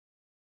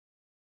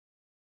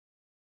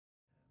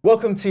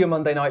Welcome to your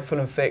Monday night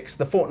Fulham Fix,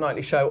 the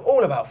fortnightly show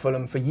all about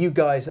Fulham for you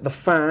guys, the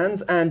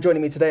fans. And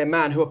joining me today, a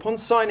man who, upon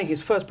signing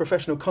his first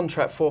professional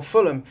contract for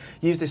Fulham,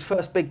 used his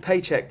first big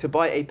paycheck to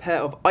buy a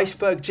pair of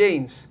iceberg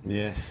jeans.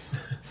 Yes.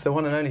 It's the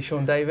one and only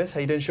Sean Davis.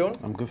 How you doing, Sean?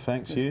 I'm good,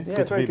 thanks. You? Yeah,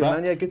 good very to be good, back.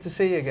 man. Yeah, good to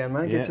see you again,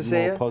 man. Yeah, good to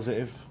see you. more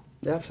positive.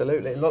 Yeah,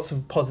 absolutely. Lots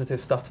of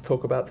positive stuff to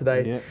talk about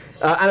today.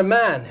 Yeah. And a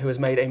man who has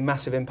made a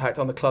massive impact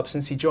on the club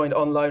since he joined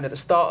on loan at the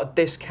start of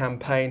this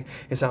campaign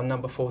is our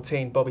number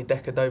 14, Bobby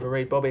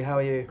Decordova-Reid. Bobby, how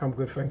are you? I'm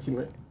good, thank you,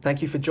 mate.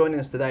 Thank you for joining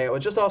us today. I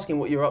was just asking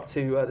what you're up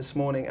to this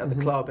morning at the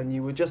club, and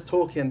you were just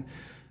talking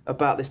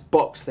about this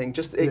box thing.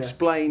 Just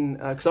explain,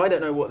 because I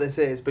don't know what this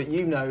is, but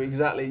you know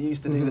exactly. You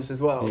used to do this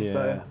as well.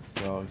 Yeah.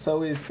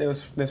 So,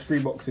 There's 3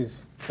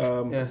 boxes,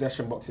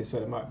 possession boxes, so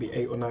there might be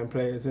 8 or 9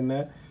 players in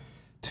there.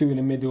 2 in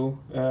the middle,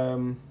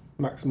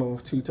 maximum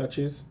of 2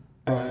 touches,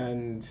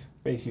 and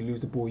basically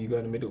lose the ball, you go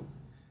in the middle.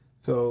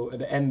 So at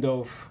the end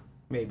of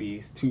maybe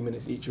it's 2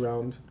 minutes each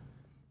round,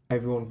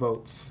 everyone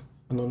votes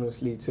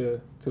anonymously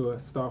to a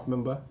staff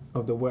member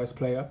of the worst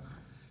player,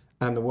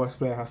 and the worst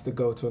player has to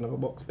go to another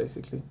box,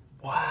 basically.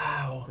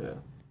 wow. Yeah.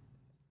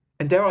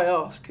 And dare I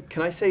ask,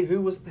 can I say who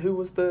was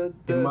the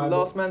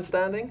last man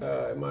standing?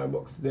 In my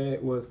box today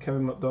it was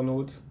Kevin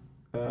McDonald,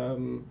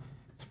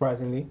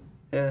 surprisingly.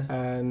 Yeah.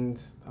 And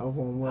the other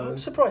one I'm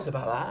was surprised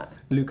about that.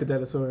 Luca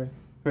Della Torre.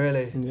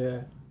 Really?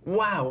 Yeah.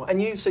 Wow.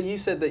 And you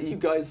said that you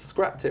guys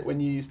scrapped it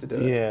when you used to do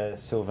it. Yeah,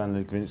 Sylvan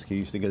Legwinski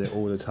used to get it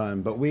all the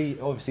time. But we,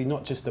 obviously,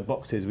 not just the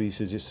boxes, we used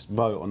to just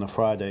vote on a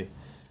Friday.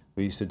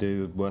 We used to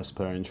do worst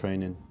player in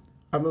training.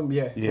 I remember,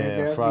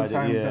 there have Friday,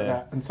 been times like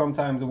that. And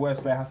sometimes the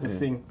worst player has to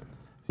sing.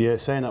 Yeah,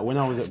 saying that when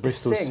I was at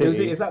Bristol sing.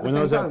 City, Is that the when same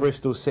I was time? at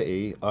Bristol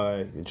City,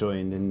 I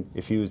joined, and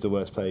if you was the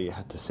worst player, you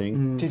had to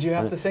sing. Did you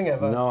have to sing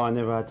ever? No, I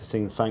never had to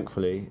sing,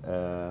 thankfully,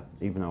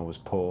 even though I was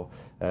poor.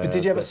 But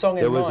did you have a song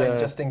in mind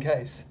just in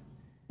case?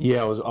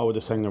 Yeah, I would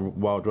have sang the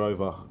Wild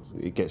Rover.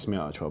 It gets me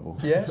out of trouble.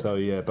 Yeah? So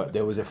yeah, but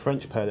there was a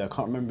French player there, I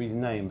can't remember his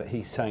name, but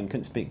he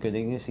couldn't speak good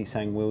English, he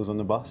sang Wheels on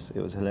the Bus.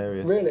 It was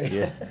hilarious. Really?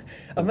 Yeah.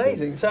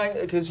 Amazing. So,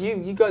 because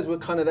you guys were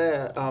kind of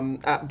there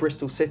at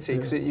Bristol City,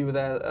 because you were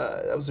there,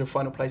 that was your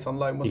final place on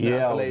loan, wasn't it?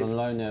 Yeah, I I was believe? on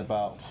loan there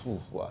about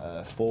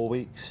 4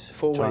 weeks.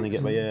 4 trying weeks.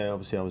 to get, yeah,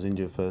 obviously I was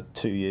injured for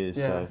 2 years.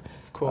 Yeah, So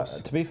of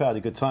course. to be fair, I had a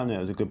good time there.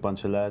 It was a good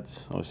bunch of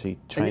lads. Obviously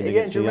trained Yeah,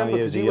 against do you the young, remember?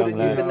 he was Because a young you've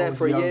lad. been there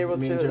for a I was year or young,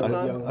 two me at and a Joe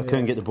time? young. I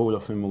couldn't get the ball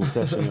off him all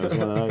session. It was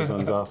one of those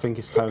ones. I think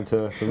it's time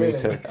for me Really?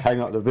 to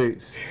hang up the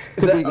boots.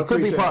 Is that- It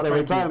could be part of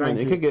the Thank you, retirement. thank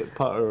It you. could get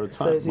part of the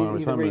So is he my the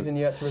retirement. reason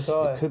you had to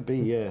retire? It could be,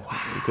 yeah.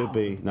 It could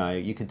be. No,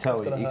 you could tell.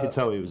 That's gonna You could hurt.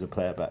 tell he was a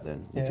player back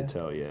then. You Yeah. could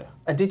tell, yeah.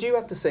 And did you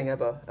have to sing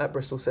ever at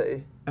Bristol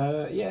City?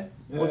 Yeah.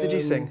 What did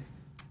you sing?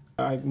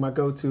 My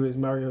go-to is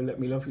Mario, Let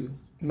Me Love You.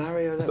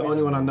 Mario. It's the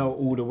only one I know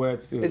all the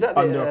words to. Is that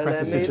under the a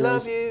pressure Let Me situation?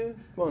 Love You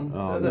one?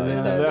 Oh, Is no,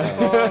 that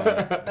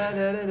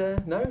no,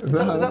 No? Is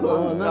that the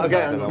one? no.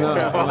 Okay, No,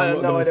 I have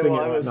no gonna idea sing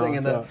what it I was right now,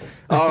 singing there. so.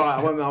 All right,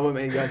 I won't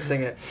make you guys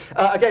sing it.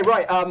 Okay,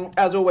 right.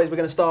 As always, we're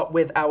going to start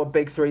with our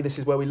big 3. This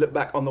is where we look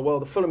back on the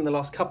world of Fulham in the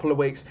last couple of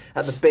weeks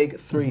at the big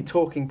 3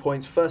 talking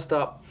points. First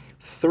up,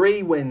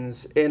 3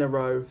 wins in a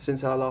row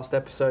since our last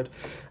episode.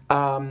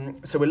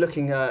 So we're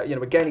looking,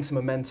 we're gaining some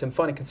momentum,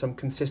 finding some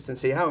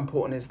consistency. How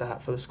important is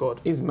that for the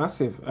squad? It's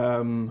massive.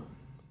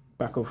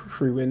 Back of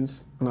 3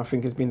 wins, and I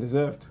think it's been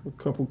deserved. A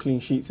couple clean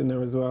sheets in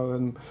there as well,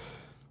 and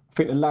I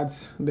think the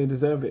lads, they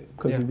deserve it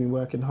because we've been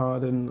working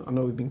hard, and I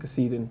know we've been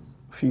conceding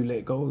a few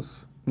late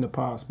goals in the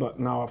past, but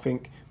now I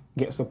think it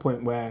gets to a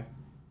point where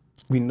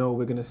we know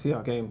we're going to see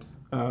our games.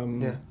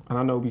 And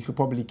I know we could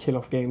probably kill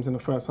off games in the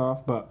first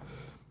half, but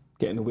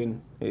getting a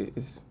win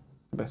is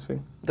the best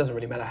thing. It doesn't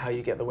really matter how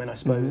you get the win, I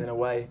suppose, in a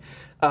way.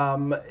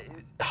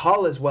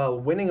 Hull as well,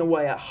 winning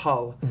away at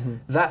Hull,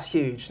 that's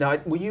huge. Now,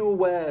 were you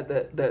aware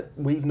that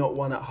we've not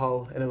won at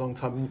Hull in a long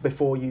time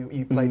before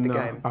you played the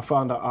game? I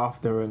found out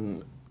after,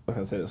 and like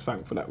I said, I was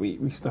thankful that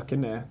we stuck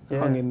in there,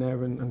 hung in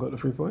there and got the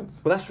 3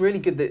 points. Well, that's really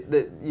good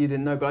that you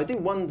didn't know, but I do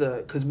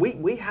wonder, because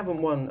we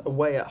haven't won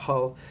away at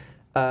Hull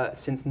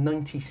since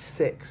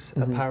 '96,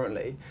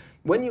 apparently.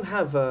 When you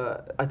have,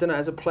 I don't know,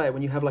 as a player,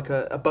 when you have like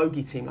a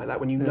bogey team like that,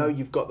 when you know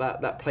you've got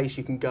that place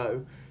you can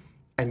go,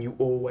 and you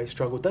always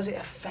struggle, does it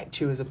affect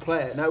you as a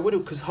player? No, it would,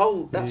 because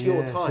Hull, that's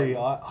your time. See,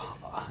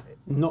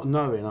 not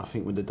knowing, I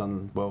think would have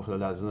done well for the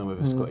lads. I don't know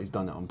whether Scotty's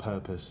done it on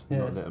purpose,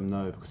 not let them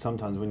know, because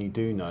sometimes when you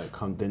do know,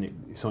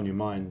 it's on your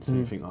mind, so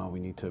you think, we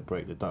need to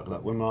break the duck.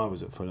 Like when I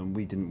was at Fulham,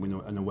 we didn't win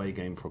an away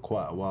game for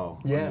quite a while.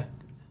 Yeah.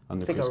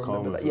 Under I think I Chris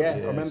remember Coleman. that.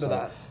 Yeah, I remember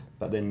that.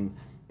 But then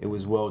it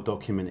was well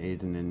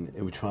documented, and then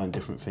it would try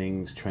different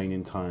things,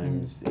 training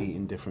times,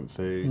 eating different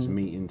foods,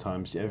 meeting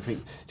times,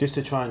 everything, just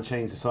to try and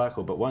change the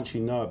cycle. But once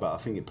you know about it, I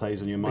think it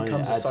plays on your mind, it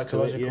becomes a adds to it.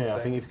 psychological Yeah, I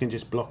thing. think if you can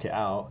just block it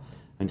out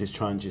and just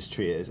try and just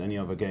treat it as any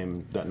other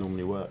game, that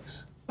normally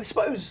works. I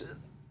suppose,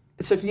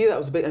 so for you that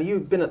was a bit, and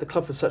you've been at the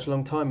club for such a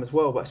long time as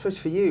well, but I suppose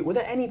for you, were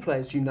there any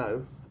players you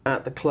know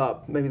at the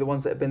club, maybe the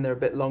ones that have been there a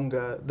bit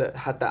longer, that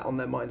had that on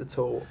their mind at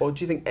all? Or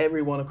do you think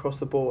everyone across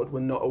the board were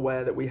not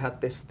aware that we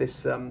had this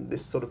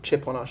sort of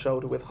chip on our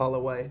shoulder with Hull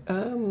away?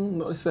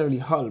 Not necessarily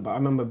Hull, but I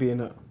remember being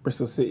at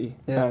Bristol City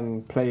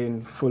and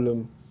playing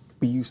Fulham.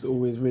 We used to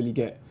always really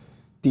get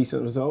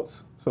decent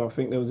results. So I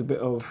think there was a bit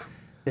of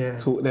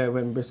talk there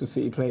when Bristol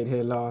City played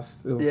here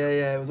last.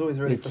 It was always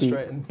really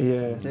frustrating.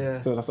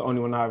 So that's the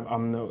only one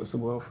I'm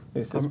noticeable of.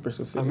 It's just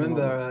Bristol City. I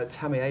remember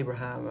Tammy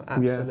Abraham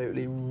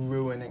absolutely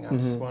ruining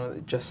us.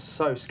 Just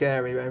so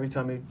scary every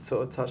time he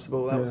sort of touched the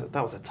ball.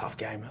 That was a tough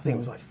game. I think it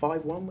was like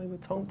 5-1 we were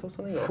tonked or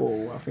something.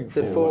 4, I think.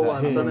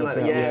 4-1, something like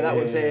that. Yeah, that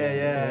was here.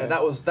 Yeah.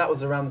 That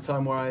was around the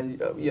time where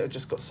I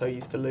just got so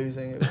used to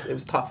losing. It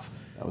was tough.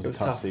 That was a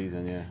tough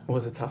season, yeah. It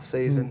was a tough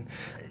season.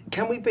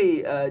 Can we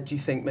be, do you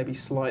think, maybe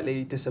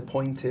slightly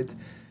disappointed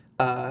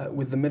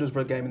with the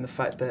Middlesbrough game in the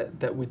fact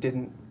that we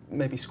didn't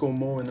maybe score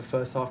more in the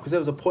first half? Because there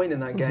was a point in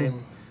that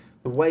game,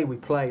 the way we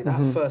played,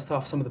 that first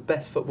half, some of the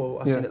best football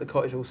I've seen at the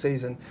Cottage all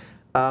season,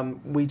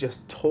 we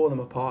just tore them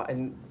apart.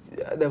 And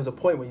there was a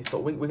point where you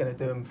thought, we're going to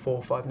do them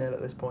 4-5-0 at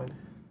this point.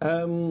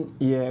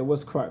 It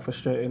was quite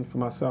frustrating for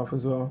myself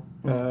as well.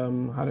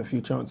 Had a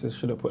few chances,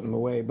 should have put them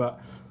away. But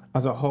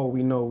as a whole,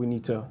 we know we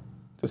need to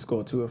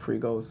score 2 or 3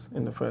 goals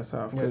in the first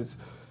half because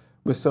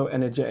we're so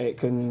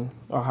energetic and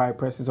our high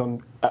press is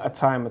on at a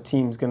time a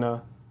team's going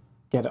to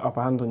get an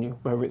upper hand on you,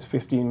 whether it's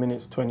 15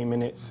 minutes, 20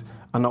 minutes,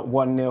 and not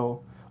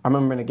 1-0. I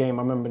remember in a game,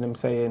 them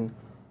saying,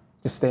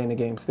 just stay in the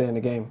game, stay in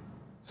the game.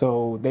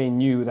 So they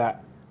knew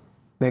that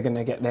they're going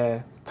to get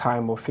their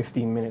time of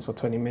 15 minutes or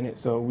 20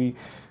 minutes. So we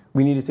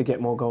needed to get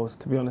more goals,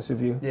 to be honest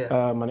with you.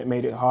 And it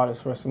made it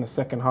hardest for us in the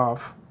second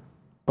half.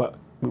 But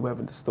we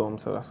weathered the storm,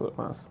 so that's what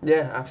matters.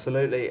 Yeah,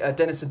 absolutely.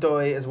 Dennis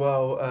Odoi as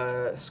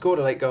well scored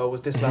a late goal, was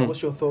disallowed.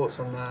 What's your thoughts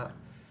on that?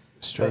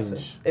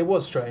 Strange. It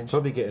was strange.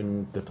 Probably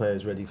getting the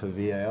players ready for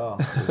VAR.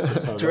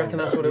 Do you reckon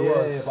that's what it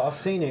was? Yeah, but I've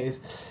seen it.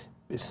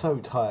 It's so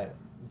tight.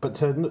 But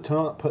to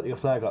not put your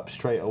flag up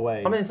straight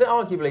away. I mean,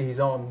 arguably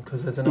he's on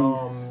because there's an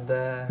arm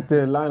there.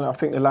 I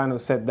think the liner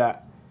said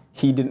that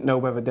he didn't know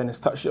whether Dennis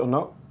touched it or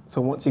not.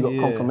 So once he got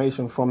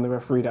confirmation from the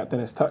referee that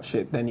Dennis touched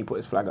it, then he put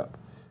his flag up.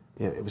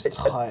 Yeah, it was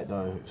tight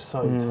though. It was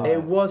so tight.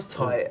 It was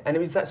tight, and it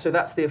was that. So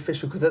that's the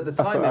official because at the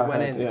time it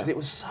went in because it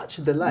was such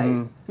a delay.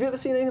 Have you ever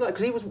seen anything like?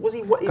 Because he was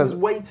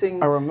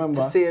waiting. I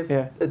remember to see if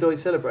Odoi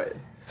celebrated.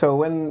 So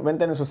when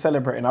Dennis was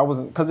celebrating, I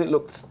wasn't because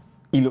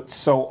he looked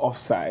so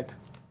offside.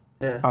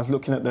 Yeah. I was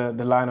looking at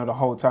the liner the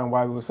whole time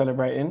while we were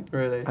celebrating.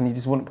 Really. And he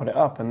just wouldn't put it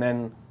up, and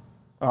then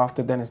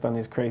after Dennis done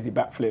his crazy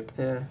backflip,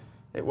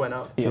 it went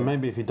up. So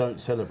maybe if you don't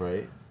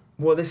celebrate.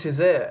 Well, this is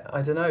it.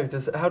 I don't know.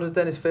 How does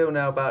Dennis feel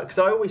now about? Because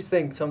I always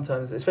think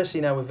sometimes, especially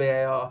now with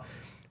VAR,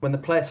 when the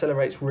player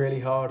celebrates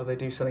really hard or they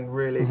do something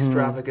really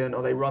extravagant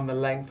or they run the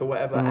length or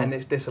whatever and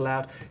it's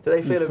disallowed, do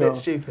they feel a bit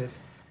stupid?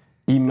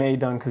 He may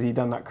done because he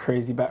done that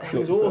crazy backflip. It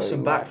was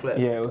awesome backflip.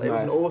 Yeah, it was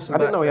nice. An awesome I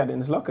didn't know he had it in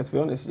his locker, to be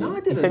honest. No, I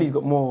didn't. He said he's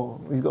got more.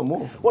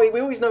 Well, we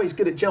always know he's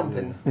good at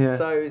jumping. Yeah.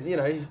 So, he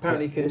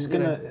apparently can.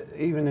 It's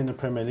even in the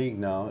Premier League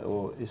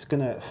now, it's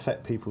gonna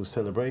affect people's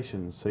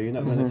celebrations. So you're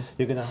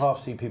gonna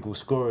half see people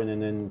scoring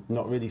and then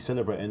not really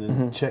celebrating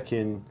and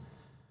checking.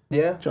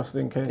 Yeah. Just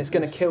in case. It's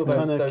going to kill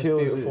those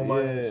beautiful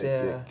moments.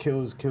 It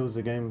kills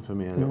the game for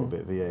me a little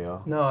bit,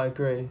 VAR. No, I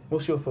agree.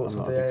 What's your thoughts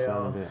on VAR? I'm not a big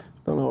fan of it.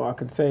 I don't know what I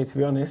could say, to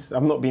be honest.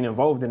 I've not been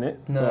involved in it,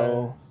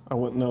 so I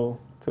wouldn't know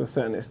to a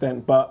certain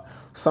extent. But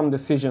some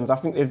decisions, I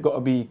think they've got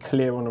to be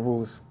clear on the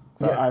rules.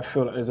 So I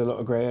feel like there's a lot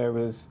of grey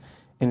areas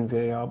in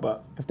VAR,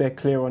 but if they're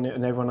clear on it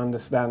and everyone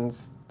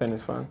understands, then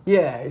it's fine.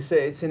 Yeah, it's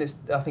in its,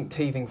 I think,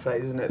 teething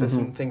phase, isn't it? There's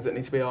some things that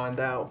need to be ironed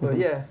out. But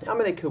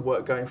it could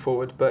work going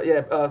forward.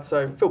 But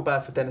so feel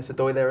bad for Dennis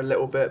Odoi there a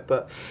little bit.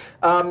 But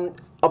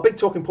our big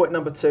talking point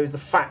number 2 is the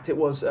fact it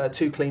was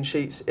 2 clean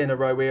sheets in a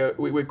row.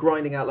 We're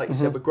grinding out, like you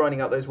said, we're grinding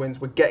out those wins.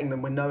 We're getting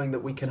them. We're knowing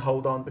that we can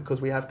hold on because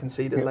we have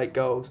conceded late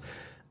goals.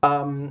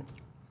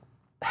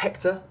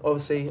 Hector,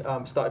 obviously,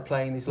 started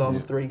playing these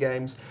last 3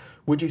 games.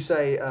 Would you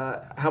say,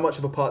 how much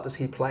of a part does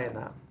he play in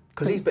that?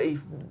 Because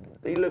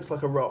he looks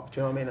like a rock, do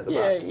you know what I mean, at the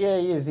back? Yeah,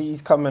 he is.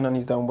 He's come in and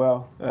he's done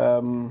well.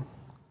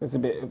 There's a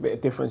bit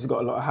of difference. He's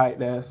got a lot of height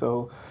there,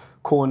 so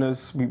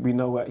corners, we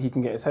know that he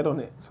can get his head on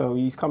it. So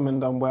he's come in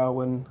and done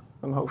well, and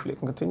hopefully it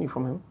can continue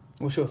from him.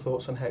 What's your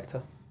thoughts on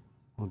Hector?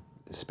 Well,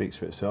 it speaks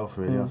for itself,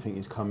 really. I think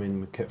he's come in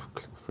and kept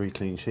 3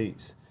 clean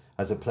sheets.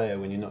 As a player,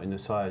 when you're not in the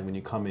side, when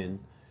you come in,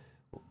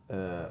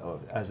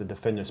 as a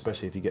defender,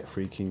 especially if you get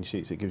 3 clean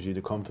sheets, it gives you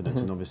the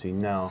confidence. And obviously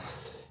now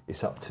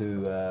it's up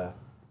to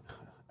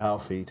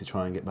Alfie to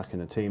try and get back in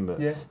the team, but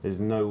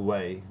there's no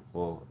way,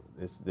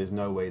 there's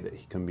no way that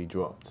he can be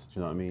dropped. Do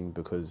you know what I mean?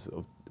 Because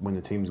of when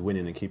the team's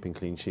winning and keeping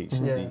clean sheets,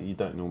 you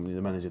don't normally,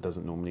 the manager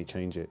doesn't normally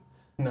change it.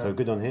 No. So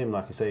good on him.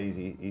 Like I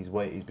say, he's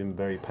been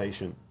very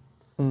patient.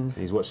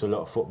 He's watched a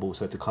lot of football,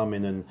 so to come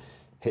in and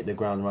hit the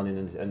ground running,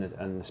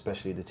 and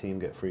especially the team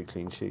get 3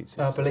 clean sheets.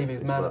 I believe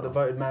he's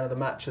voted man of the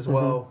match as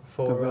well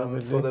for the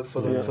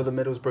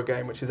Middlesbrough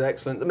game, which is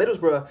excellent. The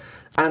Middlesbrough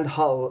and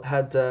Hull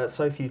had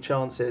so few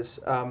chances.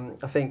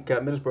 I think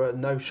Middlesbrough had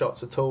no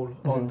shots at all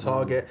on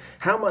target.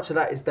 How much of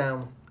that is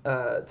down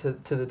to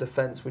the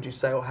defence, would you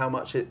say, or how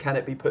much can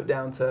it be put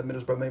down to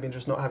Middlesbrough maybe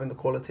just not having the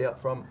quality up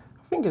front?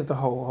 I think it's the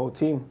whole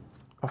team.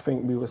 I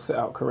think we were set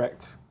out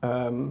correct.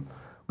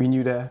 We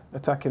knew their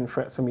attacking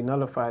threats and we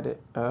nullified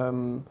it.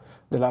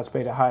 The lads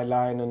played a high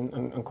line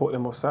and caught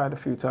them offside a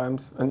few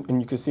times. And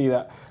you could see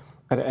that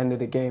at the end of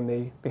the game,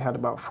 they had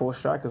about 4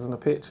 strikers on the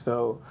pitch.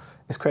 So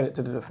it's credit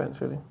to the defence,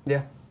 really.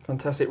 Yeah,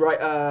 fantastic.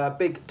 Right,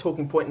 big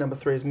talking point number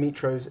 3 is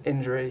Mitro's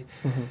injury.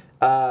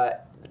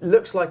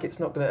 Looks like it's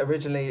not going to.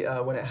 Originally,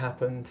 when it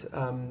happened,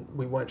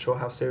 we weren't sure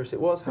how serious it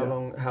was, how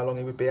long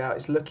he would be out.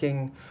 It's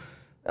looking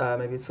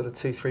maybe sort of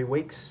 2-3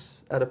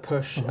 weeks at a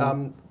push.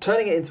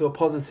 Turning it into a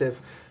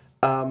positive,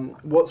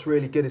 what's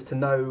really good is to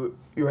know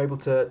you're able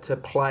to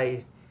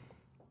play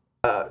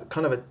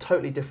kind of a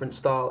totally different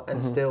style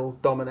and still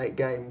dominate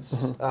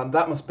games.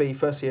 That must be,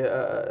 firstly,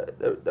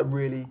 a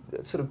really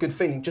sort of good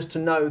feeling, just to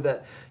know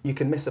that you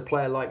can miss a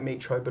player like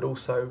Mitro, but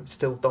also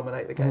still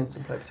dominate the games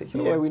and play a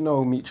particular way. Yeah, we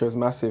know Mitro's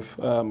massive.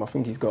 I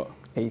think he's got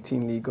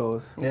 18 league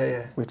goals,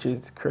 which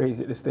is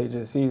crazy at this stage of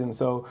the season.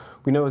 So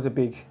we know it's a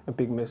big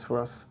miss for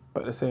us,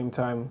 but at the same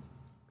time,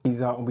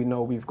 he's out, and we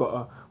know we've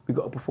got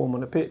to perform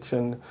on the pitch,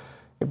 and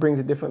it brings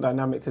a different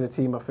dynamic to the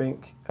team, I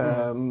think.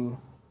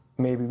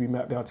 Maybe we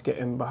might be able to get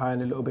him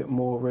behind a little bit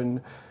more,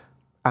 and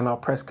our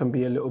press can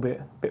be a little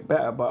bit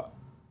better. But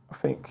I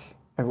think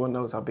everyone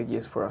knows how big he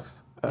is for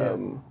us.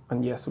 And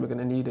yes, we're going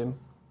to need him.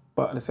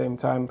 But at the same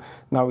time,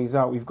 now he's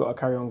out, we've got to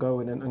carry on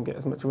going and get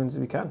as much wins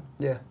as we can.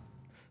 Yeah.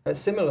 A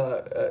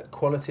similar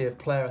quality of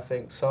player, I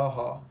think,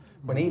 Saha.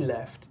 When he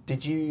left,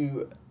 did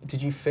you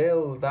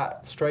feel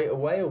that straight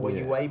away, or were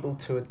you able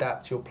to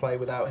adapt your play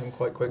without him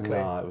quite quickly?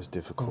 No, it was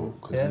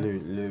difficult because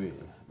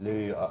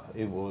Louis,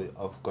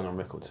 I've gone on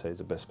record to say he's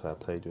the best player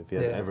I played with. He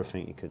had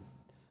everything. He could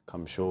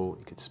come short,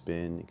 he could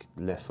spin, he could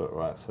left foot,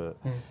 right foot.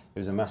 It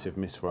was a massive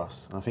miss for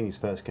us. I think his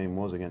first game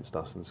was against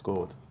us and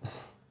scored.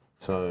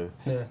 So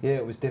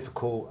it was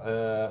difficult.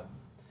 That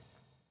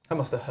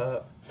must have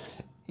hurt.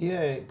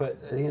 Yeah,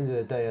 but at the end of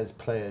the day, as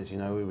players, we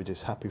were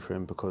just happy for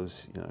him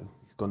because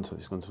he's gone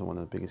to one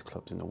of the biggest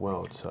clubs in the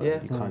world. So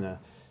you kind of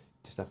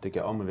just have to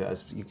get on with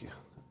it.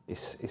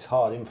 It's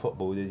hard in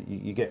football.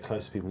 You get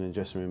close to people in the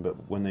dressing room, but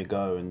when they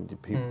go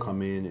and people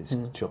come in, it's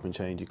chop and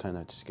change. You kind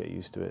of just get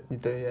used to it. You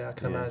do, yeah. I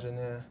can imagine,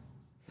 yeah.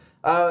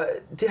 How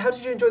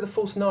did you enjoy the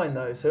false 9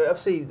 though? So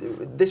obviously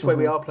this way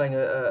we are playing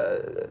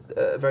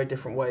a very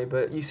different way,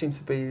 but you seem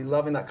to be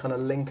loving that kind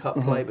of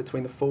link-up play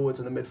between the forwards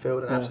and the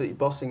midfield and absolutely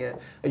bossing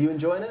it. Are you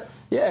enjoying it?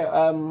 Yeah,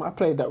 I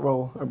played that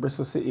role at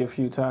Bristol City a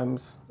few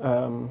times.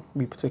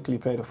 We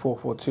particularly played a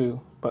 4-4-2,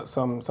 but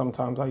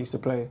sometimes I used to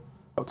play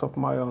up top of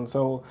my own.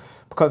 So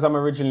because I'm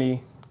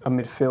originally a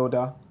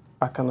midfielder,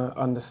 I kind of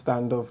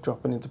understand of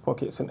dropping into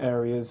pockets and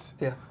areas.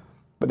 Yeah.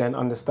 But then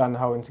understand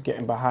how to get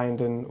in behind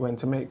and when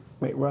to make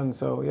runs.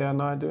 So yeah,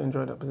 no, I do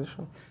enjoy that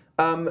position.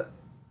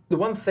 The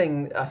one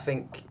thing I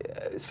think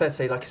it's fair to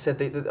say, like I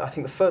said, I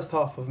think the first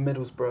half of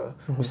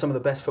Middlesbrough was some of the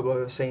best football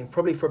I've ever seen,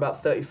 probably for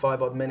about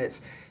 35 odd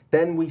minutes.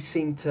 Then we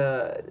seemed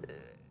to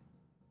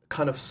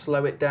kind of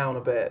slow it down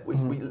a bit.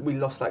 We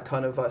lost that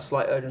kind of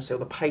slight urgency or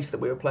the pace that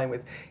we were playing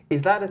with.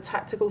 Is that a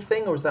tactical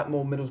thing, or is that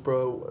more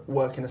Middlesbrough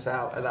working us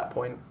out at that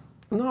point?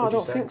 No, I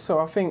don't think so.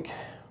 I think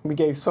we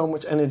gave so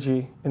much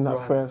energy in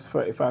that first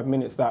 35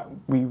 minutes that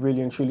we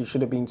really and truly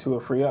should have been 2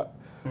 or 3 up.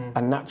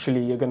 And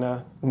naturally, you're going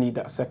to need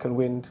that second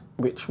wind,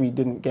 which we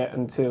didn't get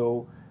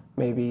until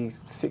maybe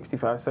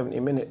 65, 70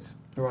 minutes.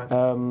 Right.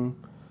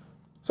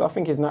 So I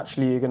think it's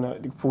naturally you're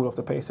going to fall off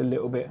the pace a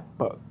little bit,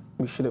 but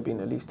we should have been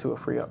at least 2 or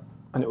 3 up,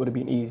 and it would have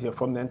been easier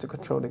from then to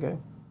control the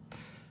game.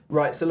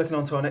 Right, so looking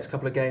on to our next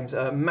couple of games,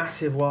 a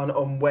massive one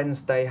on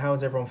Wednesday. How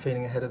is everyone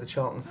feeling ahead of the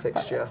Charlton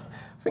fixture?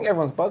 I think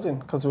everyone's buzzing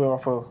because we're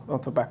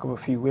off the back of a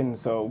few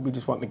wins, so we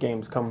just want the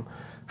games to come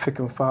thick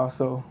and fast.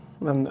 So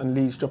and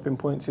Leeds dropping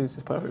points is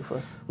perfect for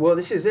us. Well,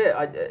 this is it.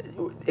 I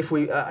think if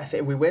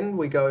we win,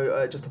 we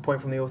go just a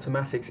point from the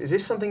automatics. Is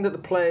this something that the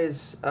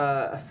players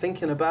are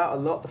thinking about a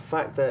lot? The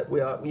fact that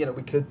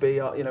we could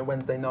be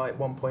Wednesday night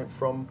 1 point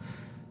from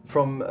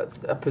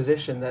a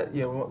position that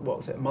what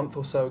was it, a month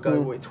or so ago,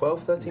 we're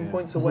 12, 13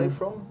 points away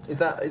from. Is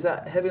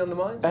that heavy on the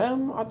minds? I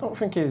don't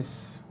think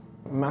it's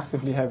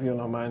massively heavy on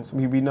our minds.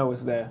 We know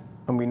it's there,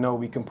 and we know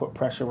we can put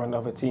pressure on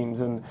other teams,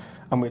 and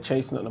we're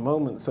chasing at the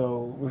moment.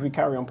 So if we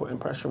carry on putting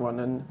pressure on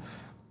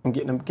and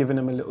giving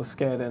them a little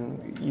scare,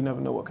 then you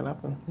never know what can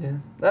happen. Yeah,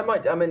 that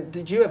might. I mean,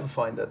 did you ever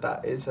find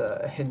that is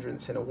a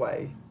hindrance in a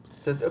way?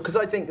 Because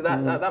I think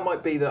that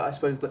might be I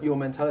suppose that your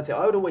mentality.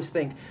 I would always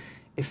think,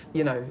 if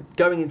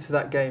going into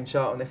that game,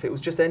 Charlton, if it was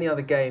just any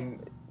other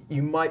game,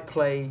 you might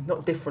play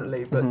not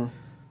differently, but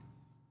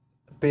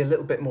be a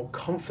little bit more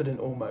confident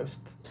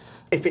almost.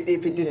 If it did,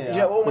 if it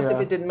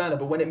didn't matter,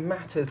 but when it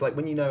matters, like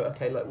when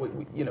okay, like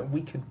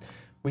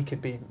we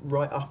could be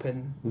right up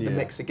in the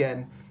mix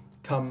again.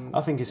 come.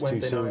 I think it's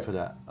Wednesday too soon night? for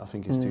that. I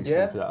think it's too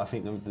soon for that. I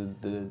think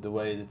the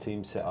way the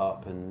team's set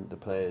up and the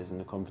players and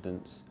the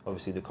confidence,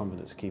 obviously the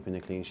confidence of keeping the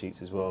clean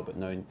sheets as well, but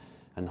knowing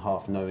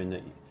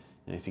that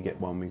if you get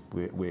one,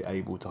 we're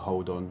able to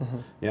hold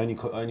on. The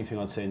only thing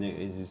I'd say, Nick,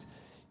 is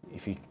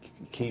if you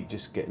keep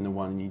just getting the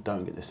one and you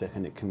don't get the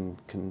second, it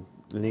can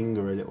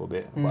linger a little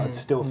bit. But I'd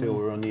still feel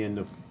we're on the end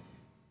of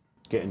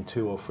getting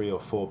 2 or 3 or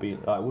 4. It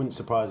wouldn't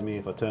surprise me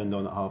if I turned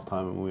on at half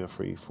time and we were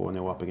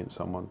 3-4-0 up against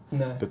someone.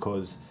 No.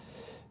 Because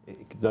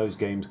those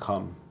games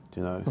come,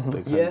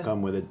 they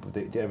come where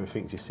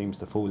everything just seems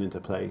to fall into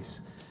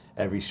place.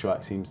 Every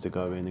strike seems to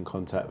go in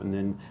contact, and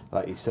then,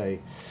 like you say,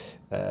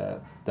 the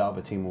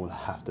other team will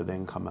have to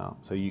then come out,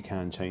 so you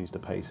can change the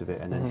pace of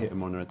it and then hit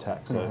them on an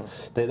attack. So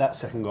that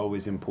second goal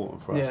is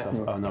important for us,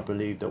 and I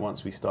believe that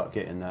once we start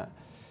getting that,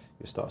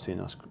 you'll start seeing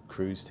us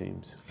cruise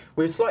teams.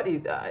 We're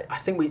slightly, I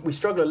think we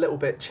struggle a little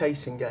bit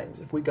chasing games.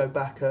 If we go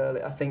back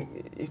early, I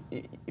think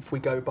if we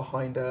go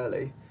behind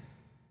early,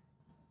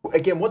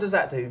 again, what does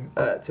that do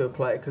to a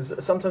player? Because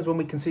sometimes when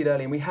we concede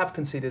early, and we have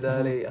conceded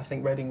early, I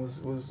think Reading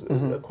was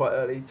a quite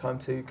early time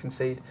to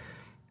concede.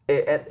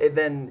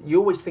 Then you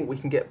always think we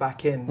can get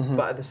back in,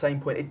 but at the same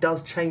point, it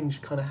does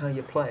change kind of how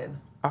you're playing.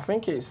 I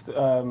think it's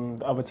the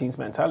other team's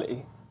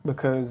mentality,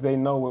 because they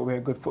know we're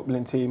a good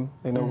footballing team,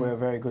 they know we're a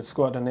very good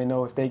squad, and they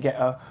know if they get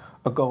a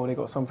goal, they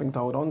got something to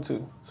hold on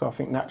to. So I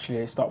think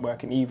naturally they start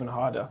working even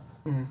harder.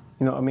 You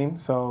know what I mean?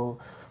 So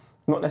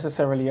not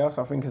necessarily us,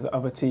 I think as the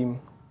other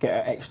team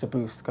get an extra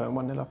boost going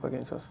 1-0 up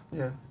against us.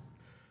 Yeah.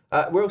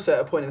 We're also at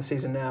a point in the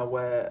season now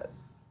where,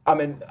 I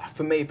mean,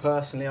 for me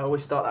personally, I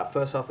always start that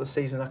first half of the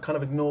season, I kind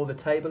of ignore the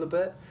table a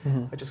bit.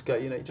 I just go,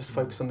 you just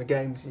focus on the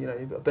games.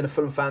 I've been a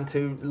Fulham fan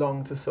too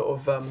long to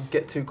sort of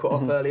get too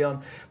caught up early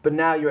on. But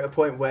now you're at a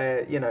point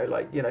where,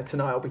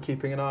 tonight I'll be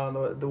keeping an eye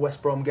on the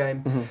West Brom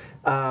game.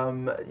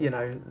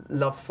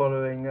 Loved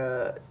following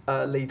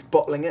Leeds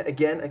bottling it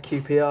again at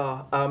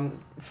QPR.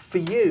 For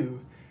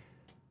you,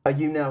 are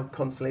you now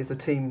constantly, as a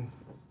team,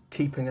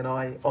 keeping an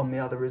eye on the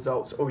other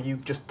results, or are you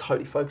just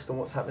totally focused on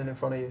what's happening in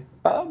front of you?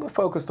 We're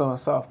focused on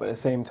ourselves, but at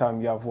the same time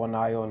you have one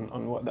eye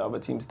on what the other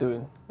team's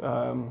doing,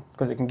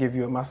 because it can give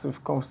you a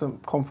massive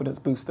confidence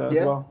booster as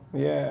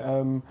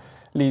well.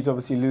 Leeds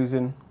obviously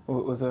losing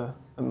was a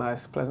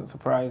nice, pleasant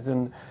surprise,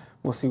 and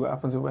we'll see what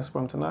happens with West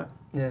Brom tonight.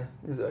 Yeah,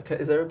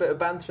 is there a bit of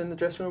banter in the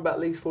dressing room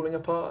about Leeds falling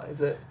apart? Is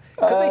it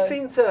because they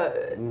seem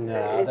to?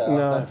 No, I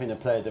don't think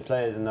the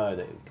players know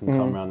that it can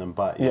come around and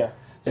bite you.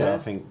 So I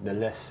think the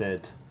less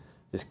said,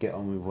 just get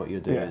on with what you're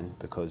doing,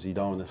 because you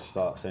don't want to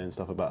start saying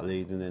stuff about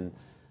Leeds and then,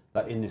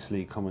 like in this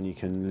league, come on, you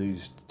can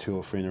lose 2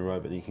 or 3 in a row,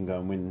 but then you can go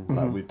and win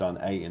like we've done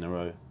 8 in a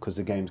row, because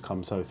the games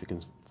come so thick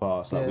and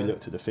fast. Like we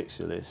looked at the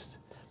fixture list,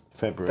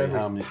 February,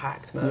 how many?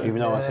 Packed, man. Even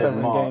though I said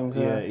March,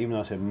 games, even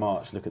though I said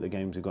March, look at the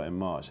games we got in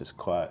March. It's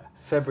quite.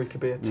 February could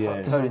be a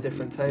totally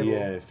different table.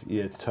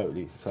 Yeah,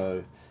 totally.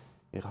 So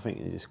I think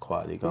it's just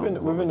quietly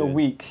going. Within a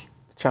week,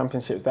 the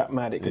Championship's that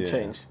mad, it could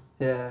change.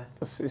 Yeah,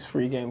 it's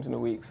 3 games in a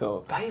week,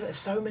 so. But there's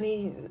so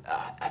many.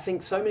 I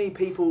think so many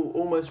people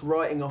almost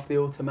writing off the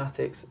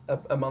automatics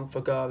a month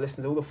ago. I've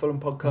listened to all the Fulham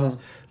podcasts.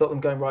 A lot of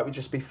them going, right, we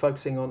just be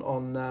focusing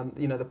on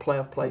the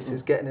playoff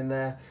places, getting in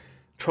there,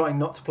 trying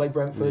not to play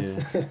Brentford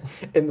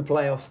in the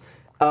playoffs.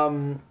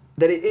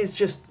 That it's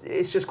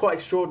just quite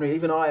extraordinary.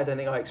 Even I don't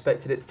think I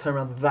expected it to turn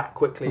around that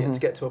quickly and to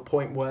get to a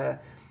point where,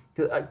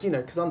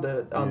 because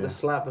under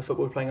Slav, the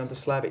football we're playing under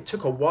Slav, it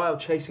took a while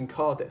chasing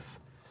Cardiff.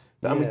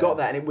 And we got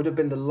that, and it would have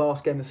been the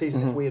last game of the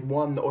season if we had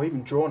won or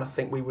even drawn. I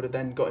think we would have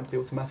then got into the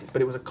automatics, but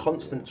it was a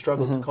constant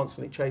struggle to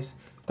constantly chase.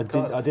 I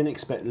didn't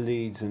expect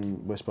Leeds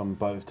and West Brom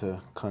both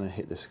to kind of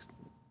hit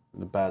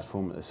the bad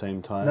form at the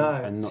same time. No,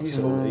 and not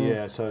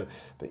So,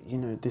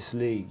 but this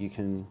league,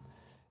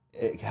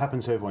 it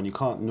happens to everyone. You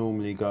can't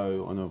normally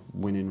go on a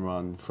winning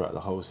run throughout the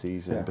whole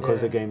season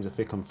because the games are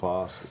thick and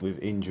fast with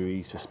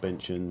injuries,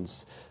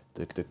 suspensions.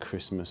 The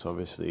Christmas,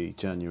 obviously,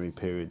 January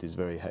period is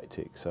very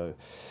hectic. So.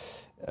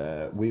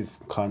 We've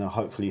kind of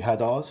hopefully had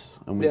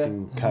ours, and we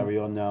can carry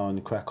on now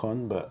and crack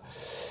on. But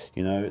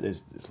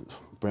there's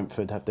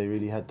Brentford. Have they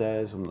really had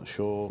theirs? I'm not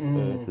sure.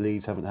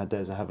 Leeds haven't had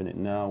theirs. They're having it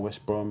now.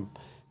 West Brom,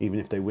 even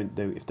if they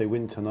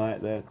win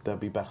tonight, they'll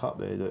be back up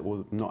there.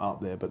 Well, not up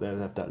there, but they'll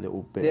have that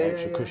little bit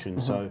extra cushion.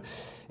 So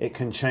it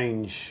can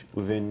change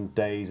within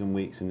days and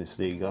weeks in this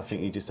league. I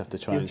think you just have to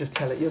try.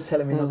 You're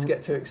telling me not to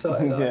get too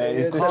excited.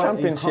 It's the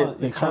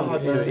Championship. You can't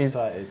get too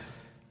excited.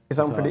 It's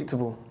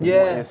unpredictable.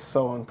 It's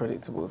so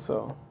unpredictable.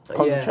 So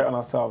concentrate on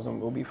ourselves and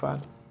we'll be fine.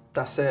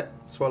 That's it.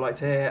 That's what I like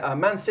to hear.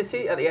 Man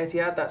City at the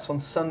Etihad. That's on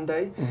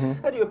Sunday.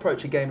 How do you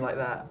approach a game like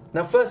that?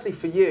 Now, firstly,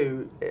 for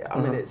you, I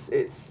mean,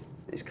 it's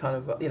kind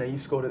of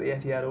you've scored at the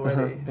Etihad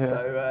already,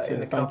 so in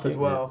the cup as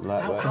well.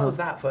 How was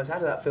that first? How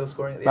did that feel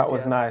scoring at the Etihad? That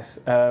was nice.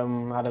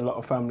 I had a lot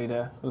of family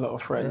there, a lot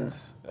of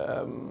friends.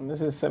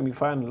 This is a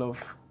semi-final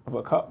of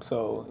a cup,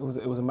 so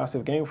it was a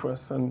massive game for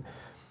us. And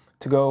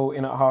to go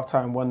in at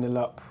half-time 1-0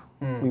 up.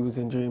 We was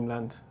in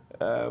dreamland.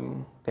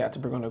 They had to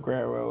bring on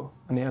Aguero,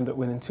 and they ended up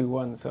winning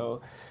 2-1. So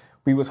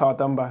we was hard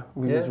done by.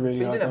 We was really but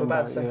you hard didn't have a done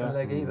bad by, second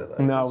leg either,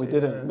 though. No, we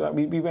didn't. Yeah. Like,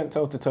 we went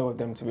toe to toe with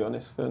them, to be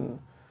honest, and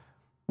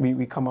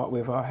we come up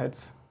with our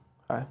heads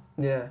high.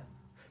 Yeah.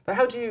 But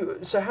how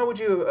would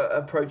you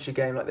approach a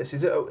game like this?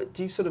 Do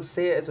you sort of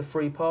see it as a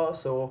free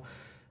pass, or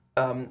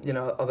are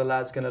the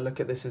lads going to look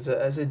at this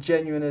as a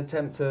genuine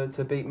attempt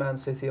to beat Man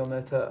City on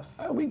their turf?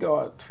 We go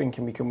out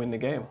thinking we can win the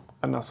game,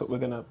 and that's what we're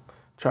going to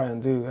try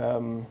and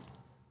do.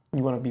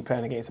 You want to be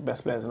playing against the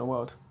best players in the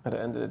world at the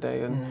end of the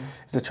day, and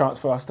it's a chance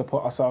for us to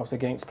put ourselves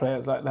against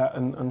players like that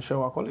and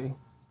show our quality.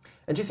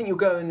 And do you think you'll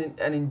go and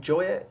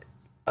enjoy it?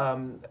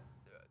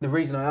 The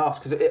reason I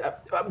ask, because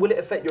will it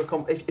affect your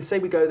if say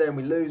we go there and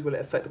we lose, will it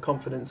affect the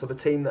confidence of a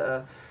team that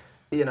are,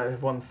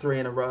 have won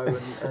 3 in a row,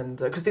 and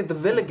because the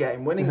Villa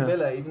game, winning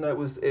Villa, even though it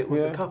was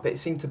the cup, it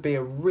seemed to be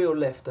a real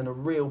lift and a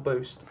real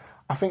boost.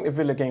 I think the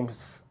Villa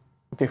game's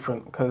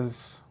different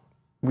because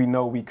we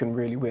know we can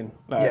really win.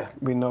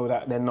 We know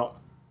that they're not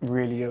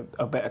really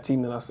a better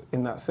team than us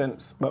in that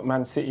sense, but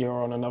Man City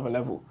are on another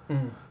level.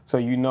 So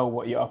you know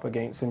what you're up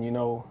against, and you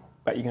know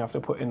that you're gonna have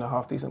to put in a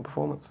half decent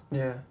performance.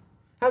 Yeah.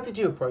 How did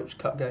you approach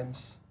cup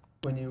games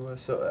when you were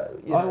sort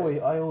of? I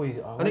always I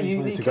know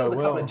you killed a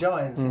couple of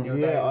giants in your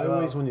day as well. I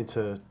always wanted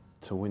to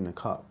win the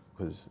cup,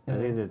 because at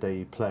the end of the day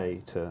you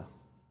play to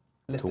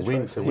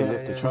lift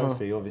the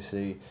trophy.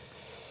 Obviously,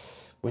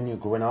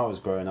 when I was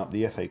growing up,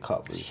 the FA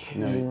Cup was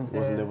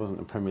there wasn't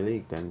a Premier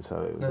League then,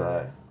 so it was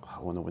like I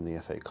want to win the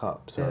FA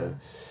Cup. So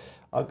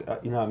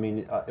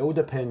it all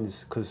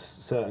depends, because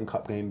certain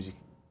cup games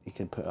you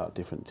can put out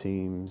different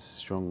teams,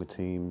 stronger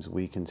teams,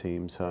 weakened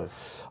teams. So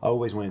I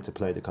always wanted to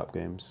play the cup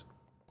games,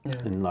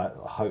 and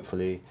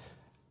hopefully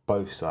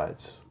both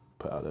sides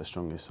put out their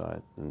strongest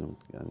side, and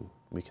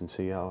we can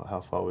see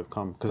how far we've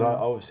come. Because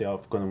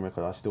I've gone on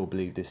record, I still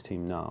believe this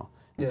team now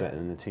is better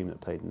than the team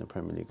that played in the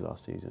Premier League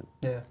last season.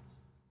 Yeah.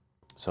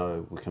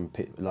 So we can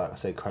pick, like I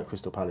say,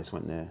 Crystal Palace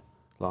went there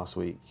last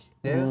week.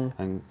 Yeah.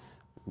 And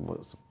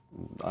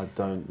I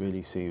don't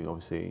really see,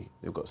 obviously,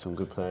 they've got some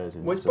good players.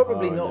 Well, it's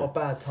probably not a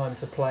bad time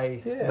to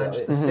play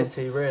Manchester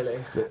City, really.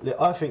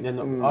 I think they're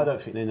not. I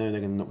don't think they know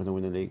they're not going to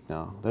win the league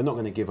now. They're not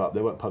going to give up.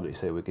 They won't publicly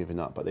say we're giving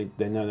up, but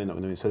they know they're not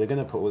going to win. So they're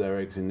going to put all their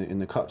eggs in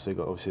the cups. They've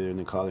got, obviously, they're in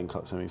the Carling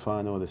Cup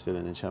semi-final. They're still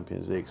in the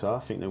Champions League. So I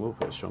think they will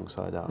put a strong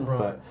side out. Right.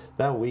 But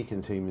that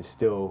weakened team is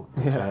still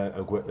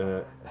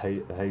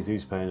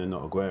Jesus playing and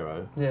not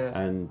Aguero,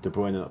 and De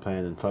Bruyne not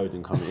playing and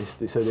Foden coming.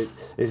 So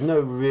there's no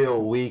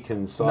real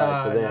weakened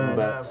side for them.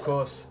 Of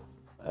course.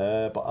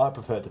 But I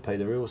prefer to play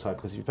the real side,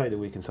 because if you play the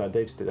weakened side,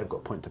 they've got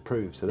a point to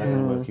prove, so they're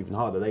going to work even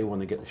harder. They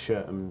want to get the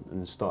shirt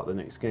and start the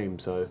next game.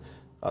 So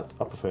I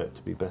prefer it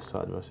to be best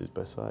side versus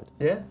best side.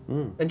 Yeah.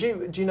 And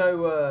do you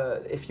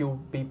know if you'll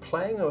be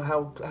playing, or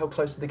how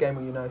close to the game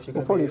will you know if you're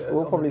going to be?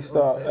 We'll probably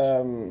start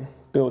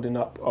building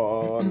up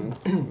on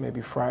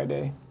maybe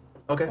Friday.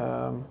 Okay.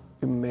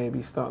 You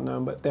maybe start now,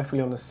 but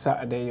definitely on the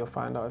Saturday you'll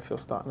find out if you're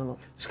starting or not.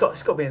 It's got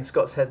to be in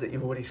Scott's head that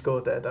you've already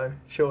scored there, though.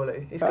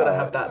 Surely he's got to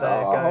have that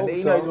there going.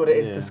 He knows what it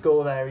is to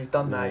score there. He's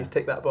done that. He's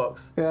ticked that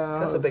box. Yeah,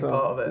 that's a big part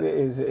of it.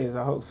 It is.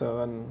 I hope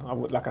so. And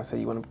like I say,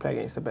 you want to play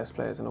against the best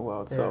players in the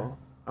world. So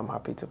I'm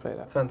happy to play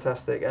that.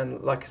 Fantastic.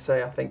 And like I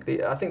say, I think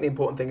the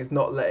important thing is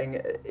not letting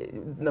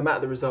it, no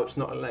matter the results,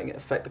 not letting it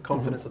affect the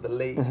confidence of the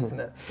league, isn't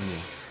it?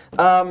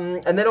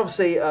 And then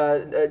obviously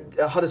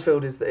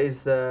Huddersfield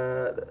is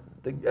the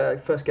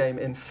first game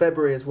in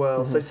February as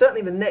well. So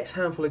certainly the next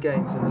handful of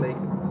games in the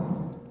league,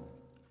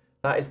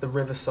 that is the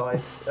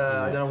Riverside.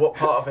 I don't know what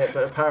part of it,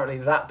 but apparently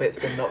that bit's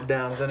been knocked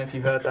down. I don't know if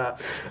you heard that.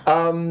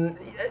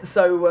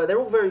 So they're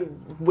all very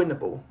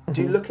winnable.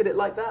 Do you look at it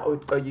like that, or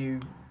are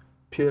you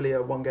purely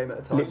a one game at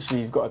a time?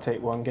 Literally, you've got to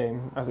take one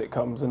game as it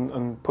comes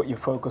and put your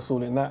focus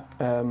all in that.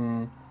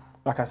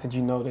 Like I said,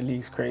 you know the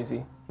league's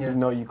crazy. You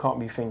know you can't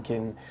be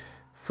thinking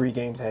 3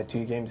 games ahead,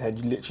 2 games ahead.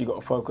 You literally got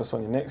to focus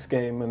on your next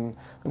game and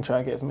try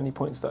and get as many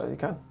points as you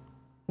can.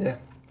 Yeah,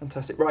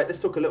 fantastic. Right, let's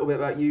talk a little bit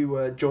about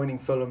you joining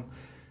Fulham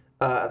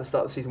at the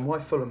start of the season. Why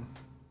Fulham?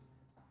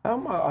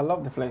 I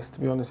love the place, to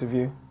be honest with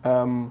you.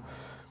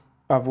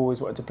 I've always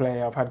wanted to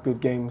play. I've had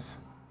good games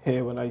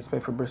here when I used to play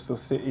for Bristol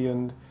City,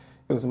 and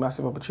it was a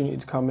massive opportunity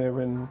to come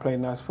here and play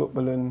nice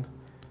football and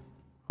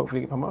hopefully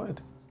get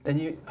promoted. And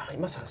you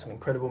must have some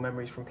incredible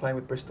memories from playing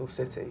with Bristol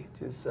City,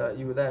 because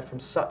you were there from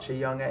such a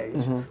young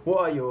age. What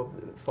are your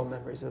fond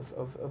memories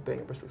of being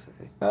at Bristol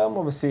City?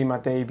 Obviously my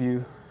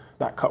debut,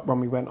 that cup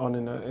run we went on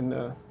in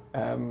the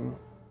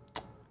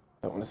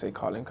I don't want to say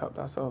Carling Cup,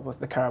 that's what's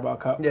the Carabao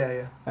Cup.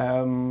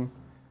 And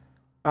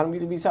we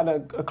just had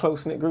a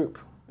close-knit group.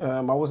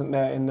 I wasn't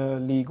there in the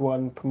League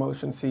One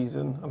promotion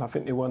season, and I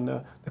think they won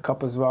the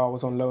cup as well. I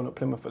was on loan at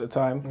Plymouth at the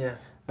time.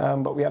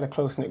 But we had a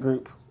close-knit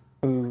group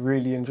who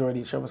really enjoyed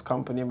each other's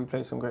company, and we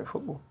played some great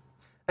football.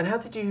 And how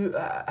do you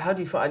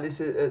find, this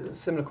is a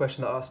similar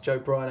question that I asked Joe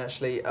Bryan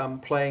actually,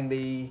 playing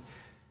the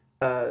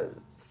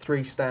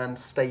 3-stand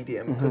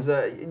stadium, because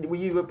were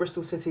you at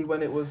Bristol City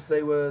when it was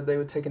they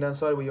were taken down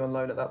side, or were you on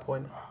loan at that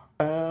point?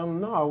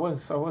 No, I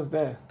was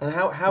there. And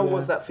how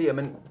was that for you? I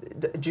mean,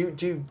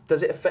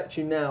 does it affect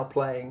you now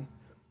playing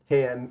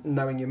here,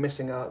 knowing you're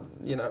missing a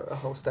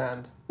whole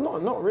stand?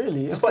 Not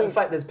really. Despite the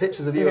fact there's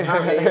pictures of you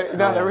apparently.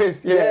 No, there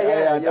is.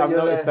 Yeah, I've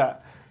noticed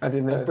that. I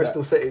didn't know. It's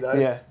Bristol City though.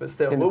 Yeah. But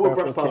still, we'll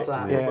brush past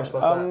that. Yeah. We'll brush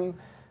past that.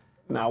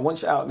 Now,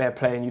 once you're out there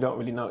playing, you don't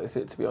really notice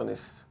it, to be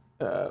honest.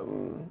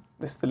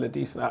 There's still a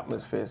decent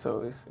atmosphere,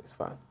 so it's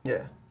fine.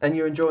 Yeah. And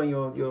you're enjoying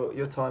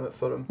your time at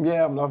Fulham?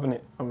 Yeah, I'm loving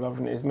it.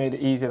 It's made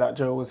it easier that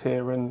Joe was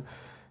here and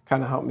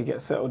kind of helped me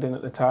get settled in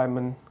at the time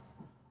and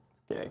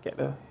hit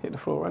the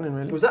floor running,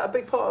 really. Was that a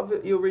big part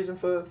of your reason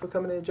for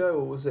coming here, Joe,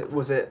 or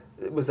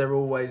was there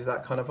always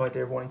that kind of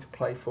idea of wanting to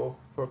play for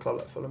a club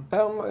like Fulham?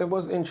 It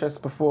was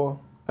interest before,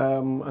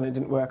 and it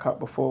didn't work out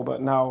before,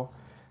 but now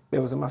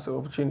there was a massive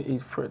opportunity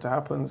for it to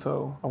happen,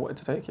 so I wanted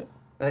to take it.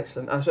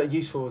 Excellent. And so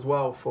useful as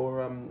well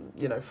for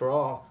for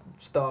our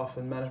staff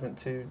and management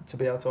to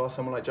be able to ask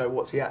someone like Joe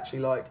what's he actually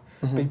like.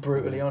 Be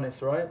brutally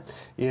honest, right?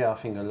 Yeah, I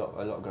think a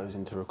lot goes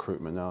into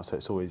recruitment now, so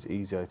it's always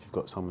easier if you've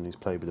got someone who's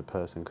played with a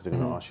person, because they're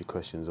going to ask you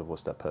questions of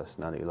what's their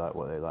personality like,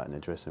 what they like in their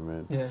dressing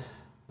room,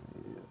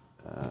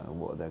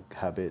 what are their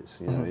habits.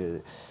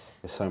 There's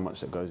so much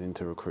that goes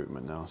into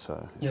recruitment now,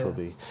 so it's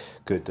probably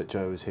good that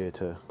Joe is here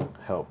to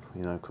help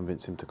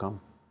convince him to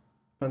come.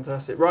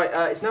 Fantastic. Right,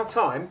 it's now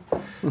time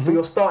for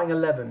your starting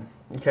 11.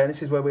 Okay, and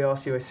this is where we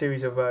ask you a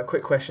series of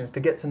quick questions to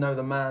get to know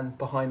the man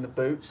behind the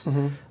boots.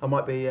 I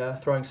might be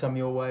throwing some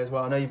your way as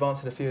well. I know you've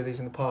answered a few of these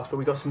in the past, but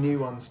we've got some new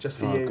ones just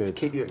for you to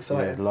keep you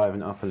excited. Yeah,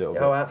 liven it up a little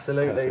bit. Oh,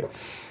 absolutely.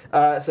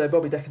 So,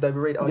 Bobby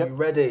Decordova-Reid, are you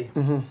ready?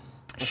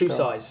 Shoe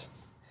size?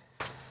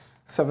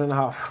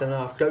 7.5.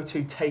 7.5.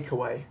 Go-to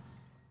takeaway?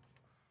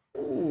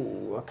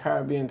 Ooh, a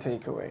Caribbean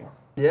takeaway.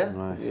 Yeah?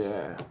 Nice.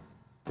 Yeah.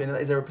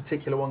 Is there a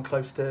particular one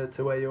close to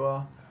where you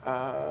are?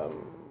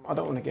 I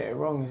don't want to get it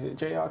wrong. Is it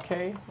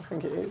JRK? I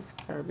think it is.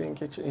 Caribbean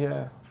Kitchen.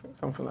 Yeah, I think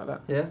something like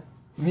that. Yeah.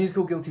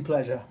 Musical guilty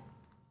pleasure?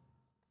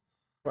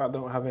 But I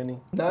don't have any,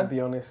 no? to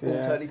be honest.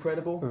 All totally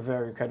credible?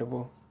 Very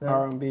credible. No?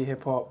 R&B,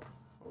 hip-hop,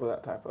 all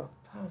that type of...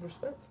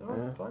 respect. All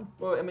right, fine.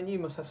 Well, I mean, you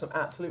must have some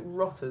absolute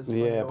rotters.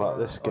 Yeah, but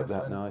let's skip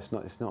that now. It's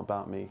not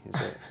about me,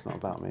 is it? It's not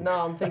about me. No,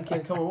 I'm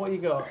thinking, come on, what you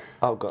got?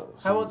 I've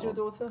got. How old's your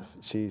daughter?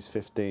 She's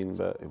 15,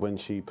 but when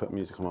she put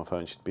music on my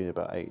phone, she'd be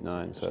about 8,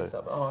 9. So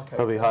okay,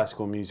 probably High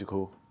School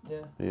Musical. Yeah.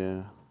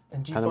 Yeah.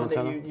 And do you find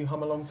that you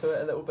hum along to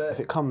it a little bit? If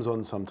it comes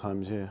on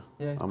sometimes, yeah.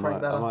 Yeah, I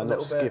might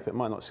not skip it.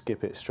 Might not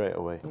skip it straight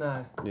away.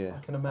 No. Yeah.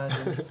 I can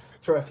imagine.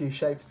 Throw a few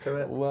shapes to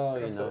it. Well,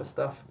 that sort of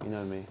stuff. You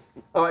know me.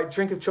 All right,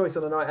 drink of choice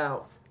on a night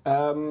out.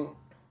 I'm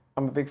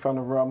a big fan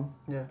of rum.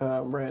 Yeah.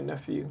 Rare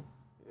Nephew,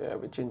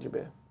 with ginger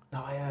beer.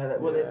 Oh yeah,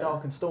 they're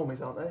dark and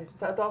stormies, aren't they? Is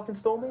that a dark and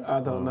stormy?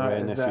 I don't know.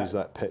 Rare Nephew's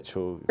like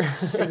petrol.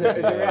 Is it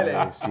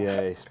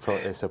really?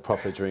 It's a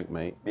proper drink,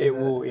 mate. It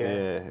will,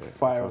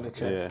 fire on the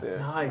chest. Yeah.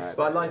 Nice,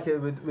 but I like it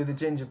with the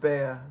ginger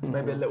beer,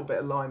 maybe a little bit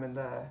of lime in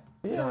there.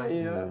 It's nice.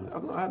 Yeah,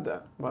 I've not had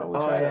that. But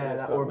we'll try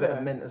that or a bit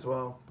of mint as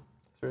well.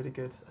 It's really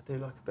good. I do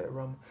like a bit of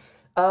rum.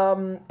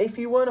 If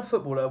you weren't a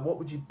footballer, what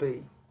would you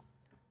be?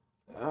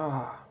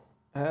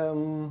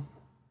 Something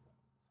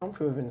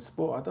within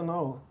sport. I don't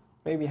know.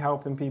 Maybe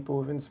helping people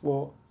within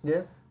sport.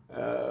 Yeah.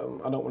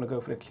 I don't want to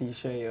go for the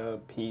cliche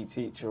PE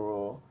teacher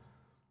or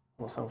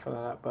something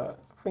like that, but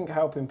I think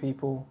helping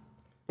people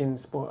in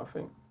sport. I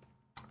think.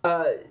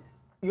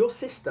 Your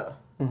sister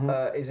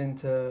is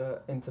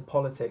into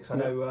politics. I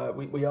know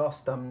we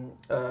asked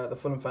the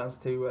Fulham fans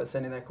to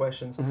send in their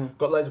questions.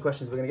 Got loads of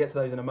questions. We're going to get to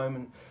those in a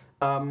moment.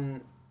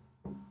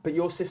 But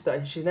your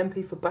sister, she's an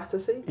MP for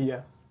Battersea?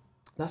 Yeah.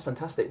 That's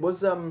fantastic.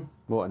 Was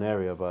What an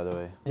area, by the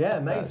way. Yeah,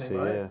 amazing,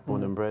 right? Yeah,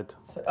 born and bred.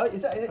 So,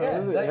 is that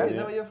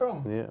where you're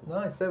from? Yeah.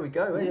 Nice. There we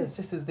go. Yeah,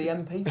 sister's the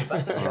MP for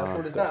Battersea. How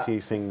cool is that? A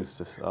few things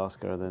to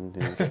ask her, then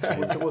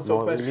We'll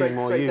sort of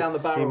straight down the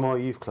barrel. We need more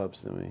youth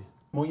clubs, don't we?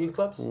 More youth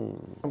clubs?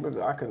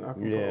 I can.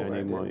 Yeah, we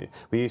need more.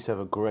 We used to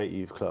have a great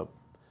youth club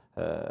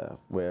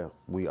where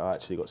we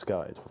actually got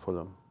scouted for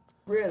Fulham.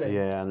 Really?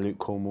 Yeah, and Luke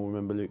Cornwall.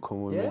 Remember Luke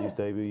Cornwall made his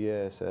debut?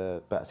 Yeah, it's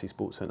Battersea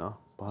Sports Centre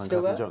behind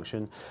Clapham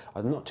Junction.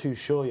 I'm not too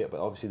sure yet,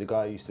 but obviously the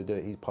guy who used to do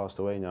it, he's passed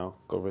away now.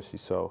 God rest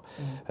his soul.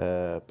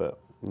 But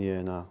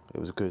yeah, no, it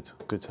was good.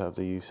 Good to have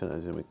the youth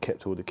centres, and we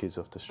kept all the kids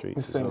off the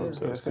streets. Same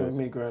with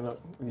me growing up.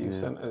 Youth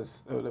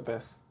centres, they were the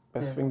best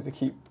things to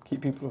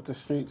keep people off the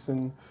streets.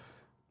 And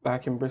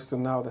like in Bristol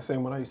now, the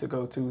same one I used to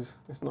go to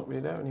it's not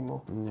really there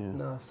anymore. Yeah.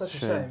 No, it's such a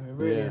shame. It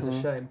really is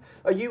a shame.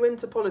 Are you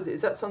into politics?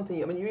 Is that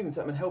something? I mean, you even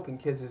said, helping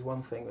kids is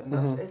one thing, and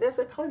there's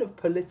a kind of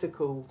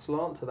political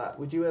slant to that.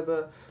 Would you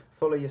ever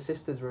follow your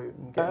sister's route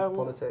and get into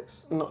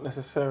politics? Not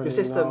necessarily. Your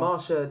sister,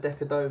 Marsha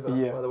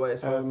Decordova, by the way,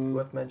 it's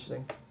worth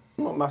mentioning.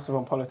 Not massive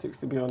on politics,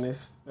 to be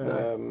honest.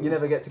 No. You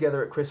never get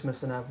together at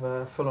Christmas and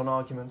have full-on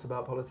arguments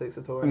about politics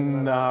at all?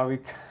 No, we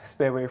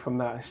stay away from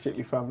that. It's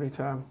strictly family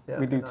time. Yeah,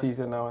 we do tease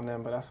it now and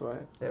then, but that's right.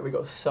 Yeah, we've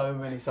got so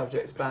many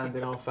subjects banned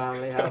in our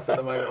family house at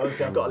the moment.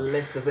 Honestly, I've got a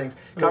list of things.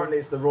 Currently,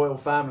 it's the royal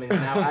family is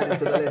now added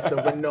to the list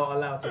of we're not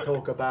allowed to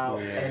talk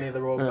about any of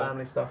the royal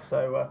family stuff.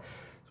 So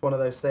it's one of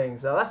those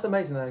things. That's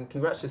amazing, though, and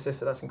congrats to your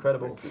sister. That's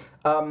incredible.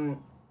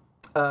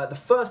 The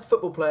first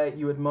football player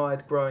you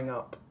admired growing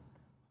up?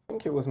 I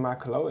think it was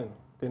Michael Owen.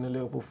 Being a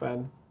Liverpool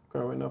fan,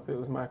 growing up. It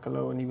was Michael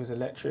Owen. He was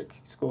electric.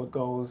 He scored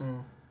goals.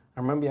 I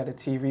remember he had a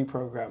TV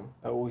program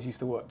that I always used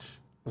to watch.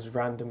 It was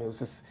random. It was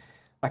just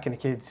like in a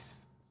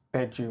kid's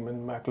bedroom,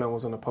 and Michael Owen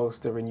was on a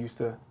poster and used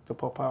to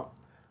pop out.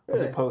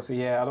 Really? The poster,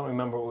 yeah. I don't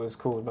remember what it was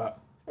called, but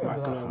I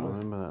Michael can't Owen was.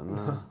 remember that,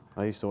 no.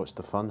 I used to watch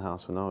The Fun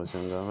House when I was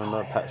younger. I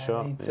remember Pat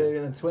Sharp. Me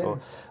too, and the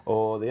Twins.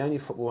 Or the only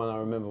football one I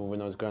remember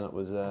when I was growing up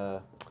was,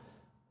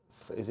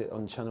 is it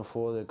on Channel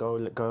 4, the Go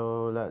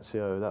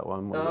Lazio, that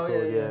one? What was it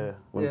called? Yeah.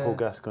 When Paul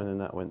Gascoigne and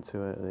that went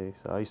to it.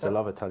 So I used to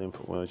love Italian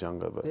football when I was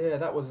younger. But Yeah,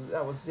 that was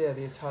the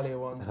Italia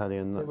one.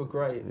 Italian. They were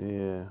great.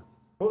 Yeah.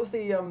 What was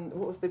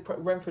the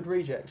Renford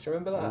Rejects? Do you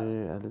remember that?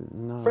 Yeah,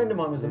 no. A friend of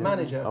mine was the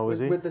manager. Oh, was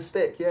he? With the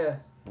stick, yeah.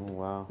 Oh,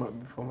 wow. Might be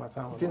before my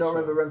time. Do you not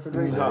remember Renford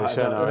Rejects? No, we're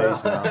showing our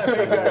age now. There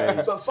we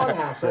go. But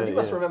Funhouse, man. You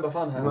must remember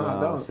Funhouse. No,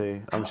 I don't.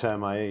 See, I'm showing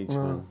my age,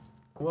 man.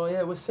 Well,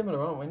 yeah, we're similar,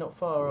 aren't we? Not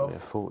far off. Yeah,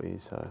 40,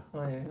 so.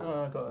 Oh, yeah.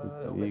 Oh, I got a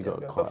little You bit got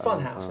younger. quite But a long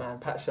Funhouse, time. man.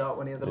 Pat Sharp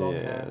when he had the long Yeah,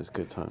 hair. it was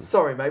good times.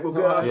 Sorry, mate. We'll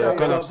go. I'll show you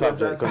gone off afterwards.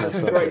 subject, gone off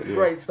Some subject,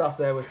 great stuff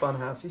there with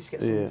Funhouse. You used to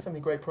get so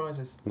many great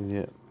prizes.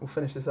 Yeah. We'll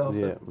finish this after.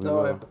 Yeah, we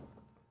All will.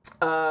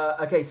 right.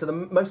 Okay, so the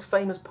most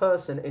famous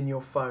person in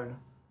your phone.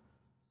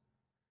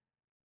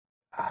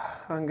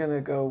 I'm going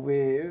to go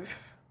with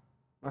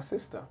my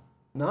sister.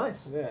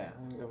 Nice. Yeah,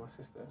 I'm going to go with my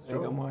sister. There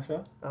Strong. you go, Marsha. I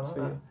like That's for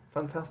that. you.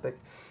 Fantastic.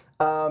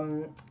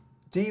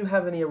 Do you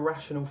have any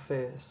irrational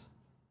fears?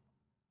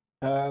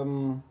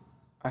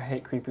 I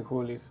hate creepy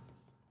crawlies.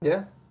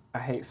 Yeah? I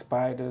hate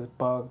spiders,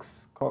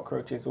 bugs,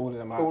 cockroaches, all of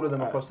them. All of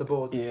them across the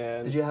board?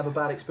 Yeah. Did you have a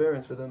bad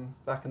experience with them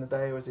back in the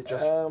day, or is it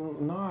just...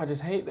 No, I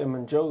just hate them,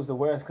 and Joe's the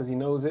worst because he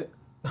knows it.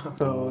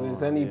 So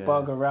there's any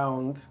bug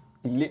around,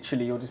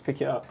 he'll just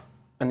pick it up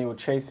and he'll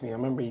chase me. I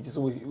remember he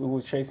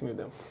always chased me with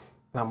them.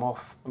 And I'm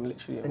off. I'm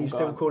literally... And you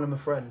still call him a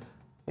friend?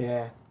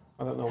 Yeah.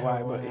 I don't know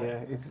terrible, why,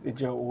 but it's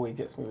Joe always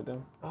gets me with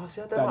them. Oh,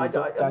 see, I don't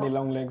know. Daddy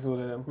long legs, all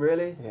of them.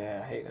 Really?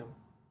 Yeah, I hate them.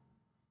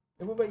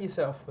 And what about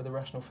yourself with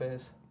irrational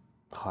fears?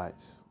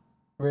 Heights.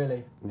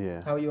 Really?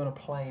 Yeah. How are you on a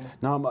plane?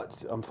 No,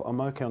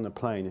 I'm okay on the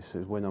plane. It's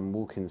when I'm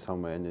walking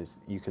somewhere and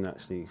you can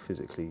actually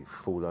physically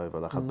fall over,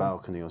 like a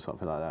balcony or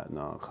something like that.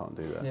 No, I can't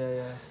do that.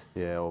 Yeah.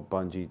 Yeah, or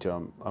bungee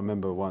jump. I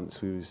remember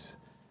once we was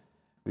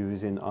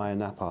in Ayia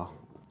Napa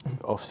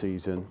off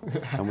season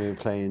and we were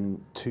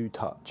playing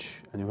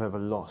 2-touch, and whoever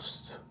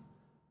lost,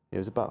 it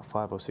was about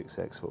 5 or 6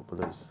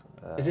 ex-footballers.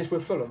 Is this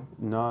with Fulham?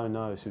 No,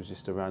 it was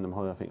just a random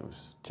holiday. I think it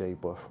was Jay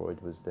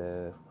Bothroyd was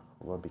there,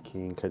 Robbie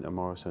Keane, Clinton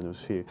Morrison, there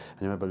was a few.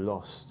 And whoever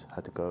lost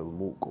had to go and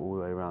walk all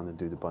the way around and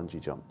do the bungee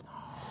jump.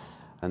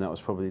 And that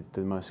was probably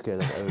the most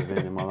scared I've ever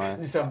been in my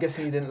life. So I'm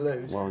guessing you didn't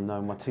lose? Well,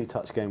 no, my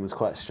 2-touch game was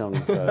quite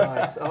strong. So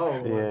Nice. Oh, my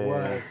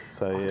word. yeah.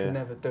 So I yeah, could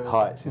never do it.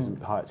 heights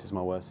is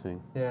my worst thing.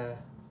 Yeah.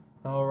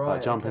 All right.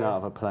 Like jumping out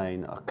of a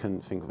plane, I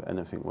couldn't think of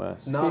anything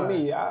worse. No. See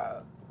me,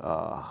 I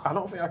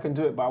don't think I can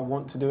do it, but I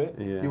want to do it.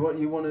 Yeah. You want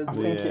to... I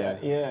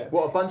think, yeah.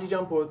 What, a bungee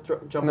jump or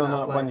jumping No, out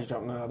not of a plane? bungee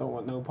jump. No, I don't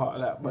want no part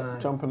of that. But No.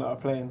 jumping out of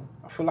a plane,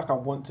 I feel like I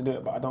want to do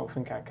it, but I don't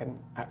think I can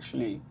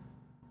actually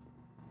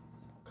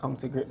come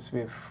to grips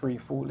with free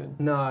falling.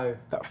 No.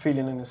 That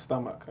feeling in the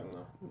stomach, and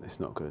It's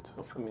not good.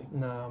 not for me.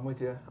 No, I'm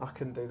with you. I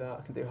couldn't do that.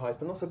 I can do heights,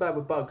 but not so bad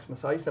with bugs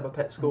myself. I used to have a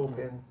pet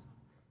scorpion.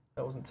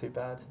 That wasn't too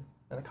bad.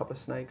 And a couple of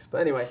snakes. But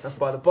anyway, that's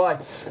by the by.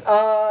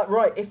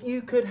 Right, if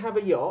you could have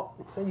a yacht,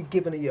 say you're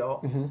given a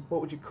yacht,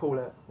 what would you call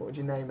it? What would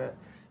you name it?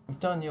 You've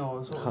done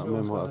yours. I can't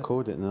remember what I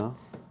called it now.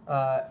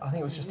 I think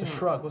it was just a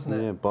shrug, wasn't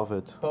it? Yeah,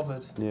 bothered.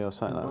 Bothered. Yeah, or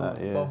something like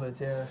that. Yeah. Bothered,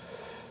 yeah.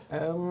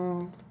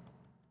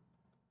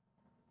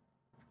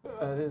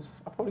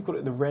 I probably call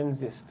it the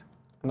Renzist,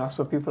 and that's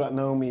for people that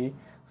know me.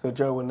 So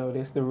Joe will know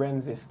this. The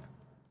Renzist.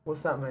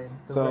 What's that mean?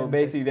 The So Renzist?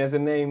 basically, there's a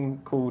name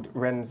called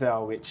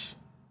Renzel, which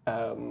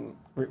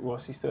Rick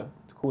Ross used to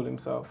call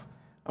himself.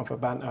 And for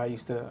banter, I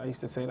used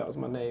to say that was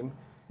my name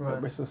Right.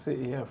 at Bristol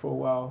City for a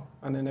while,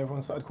 and then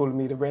everyone started calling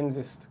me the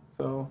Renzist.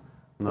 So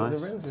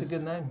Nice. the Renzist. It's a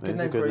good name. It Good is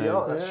a name good for a name.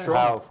 yacht. That's Yeah.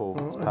 strong.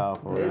 Powerful. It's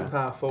powerful. It is Yeah.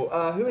 powerful.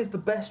 Who is the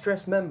best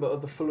dressed member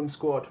of the Fulham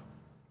squad?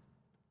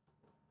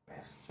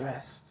 Best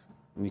dressed.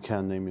 You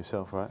can name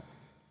yourself, right?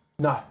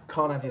 No,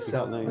 can't have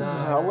yourself. can't name No,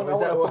 yourself. I wouldn't- is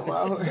that I what, wouldn't put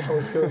my own. is that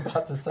what you were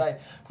about to say?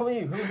 Probably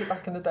you. Who was it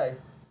back in the day?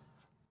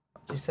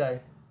 Did you say?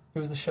 Who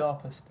was the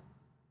sharpest?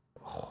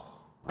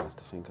 I have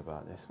to think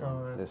about this. Oh,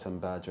 right. There's some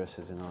bad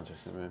dresses in our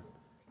dressing room.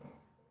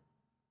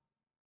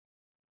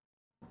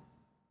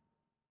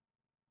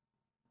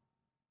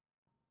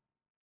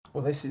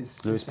 Well, this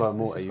is... Lewis this is-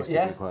 Morta this is- used to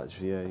yeah? be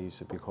quite. Yeah, he used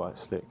to be quite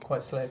slick.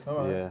 Quite slick, all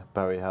right. Yeah,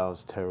 Barry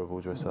Howe's terrible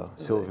dresser.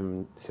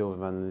 Sylvan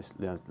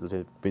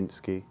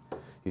Livinsky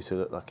used to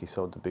look like he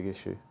sold the Big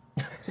Issue.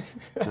 You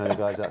know, the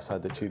guys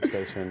outside the tube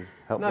station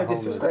help No the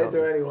homeless. disrespect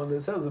to anyone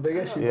that sells the Big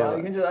Issue, Yeah, but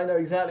you can just, I know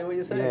exactly what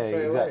you're saying Yeah,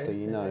 straight exactly.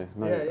 away. You know.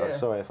 No, Yeah. I'm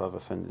sorry if I've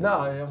offended.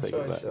 No, you. I'm Take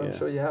it back, I'm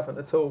sure you haven't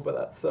at all, but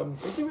that's...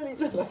 Does he really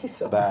look like he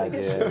sold Bad, the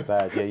Big Issue? yeah,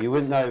 bad. Yeah, you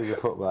wouldn't know he was a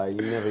footballer. He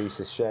never used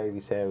to shave.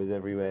 His hair was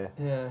everywhere.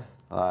 Yeah.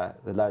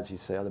 The lads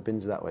used to say, "Oh, the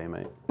bin's that way,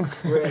 mate."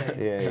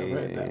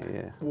 Really?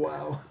 Yeah.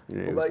 Wow.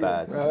 Yeah, it What was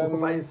about bad. you? What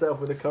about yourself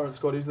with the current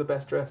squad? Who's the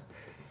best dressed?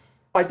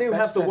 I do Best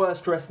have the dressed.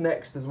 worst dressed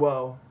next as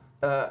well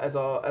as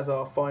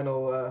our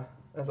final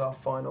as our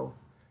final?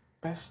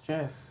 Best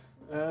dress.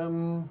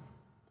 It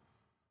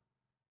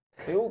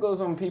all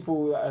goes on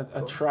people that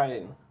are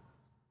trying.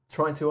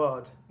 Trying too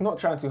hard? Not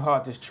trying too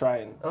hard, just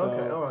trying. So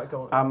okay, all right,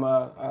 go on.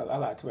 I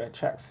like to wear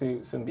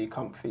tracksuits and be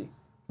comfy.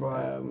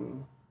 Right.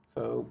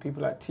 So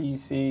people like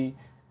TC,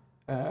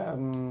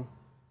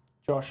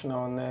 Josh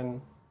now and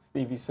then,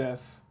 Stevie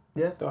Sess.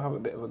 Yeah. They'll have a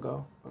bit of a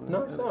go.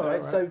 No, it's all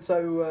right.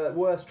 So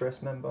worst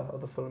dressed member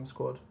of the Fulham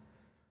squad?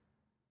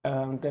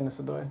 Dennis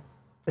Adoy.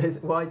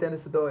 Why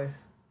Dennis Adoy?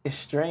 It's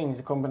strange.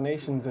 The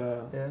combinations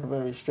are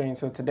very strange.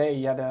 So today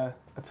he had a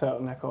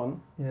turtleneck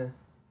on,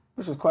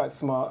 which was quite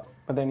smart.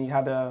 But then he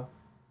had a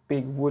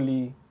big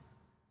woolly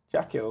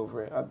jacket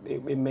over it.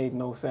 It made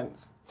no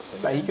sense.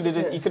 Like he could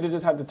have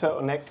just had the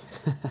turtleneck,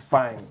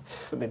 fine.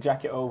 But the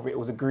jacket over it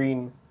was a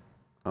green.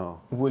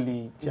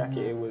 Woolly jacket.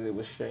 It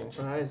was strange.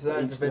 That's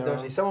a bit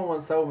dodgy. Someone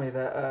once told me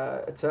that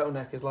a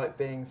turtleneck is like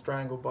being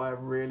strangled by a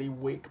really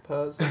weak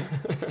person,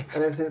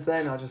 and ever since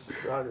then I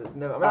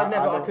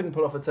couldn't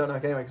pull off a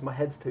turtleneck anyway because my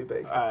head's too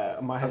big.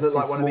 My head's I look too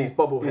like small. one of these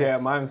bobbleheads. Yeah,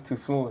 mine's too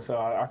small, so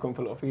I couldn't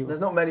pull it off either. There's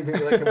not many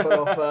people that can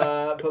pull off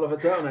a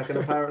turtleneck, and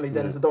apparently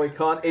Dennis Adoy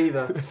can't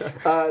either.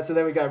 So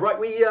there we go. Right,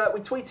 we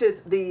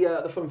tweeted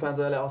the Fulham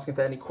fans earlier asking if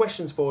there are any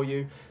questions for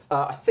you.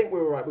 I think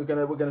we're all right.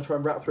 We're gonna try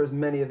and wrap through as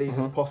many of these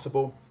as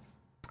possible.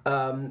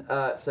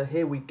 So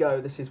here we go.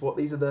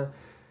 These are the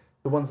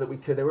ones that we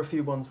could. There were a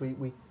few ones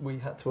we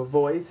had to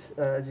avoid,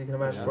 as you can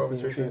imagine, for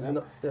obvious reasons.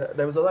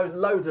 There was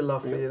loads of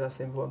love for you. That's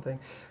the important thing.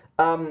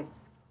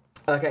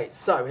 Okay,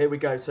 so here we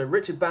go. So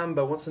Richard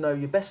Bamber wants to know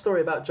your best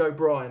story about Joe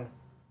Bryan,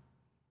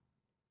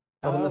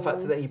 other than the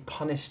fact that he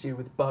punished you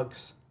with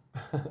bugs.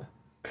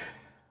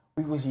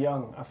 We was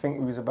young. I think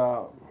we was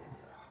about,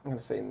 I'm going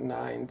to say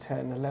 9,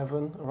 10,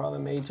 11, around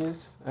them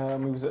ages.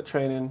 We was at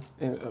training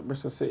at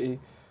Bristol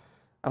City.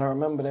 And I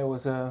remember there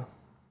was a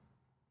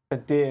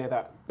deer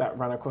that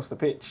ran across the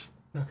pitch.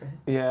 Okay.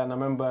 Yeah, and I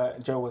remember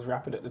Joe was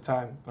rapid at the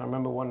time. I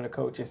remember one of the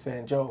coaches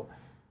saying, "Joe,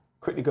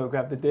 quickly go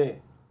grab the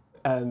deer."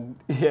 And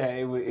yeah,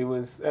 it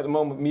was at the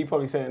moment, me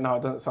probably saying it now,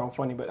 it doesn't sound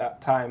funny, but at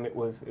that time it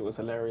was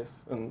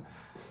hilarious. And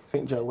I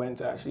think Joe went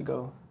to actually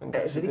go and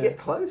catch Did he get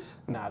close?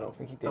 Nah, I don't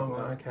think he did. Oh, no.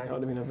 okay. That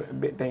would have been a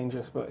bit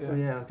dangerous, but yeah.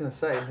 Yeah, I was going to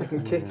say, they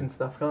can kick and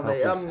stuff, can't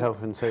they?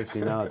 Health and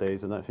safety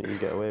nowadays, I don't think you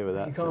get away with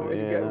that. You can't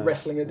really get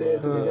wrestling a deer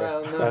to the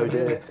ground. No, oh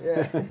dear.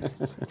 Yeah.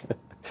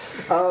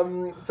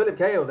 Philip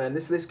Cahill then,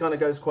 this kind of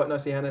goes quite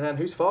nicely hand in hand.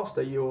 Who's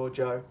faster, you or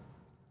Joe?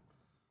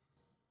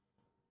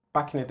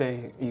 Back in the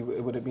day, it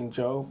would have been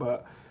Joe,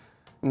 but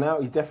now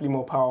he's definitely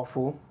more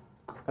powerful.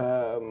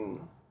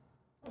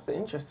 That's an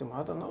interesting one.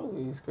 I don't know who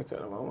he's quicker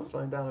at the moment.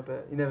 Slowing down a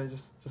bit. You never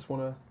just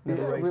want to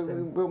race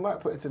him. We might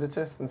put it to the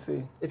test and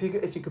see. If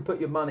you could put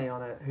your money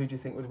on it, who do you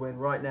think would win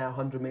right now?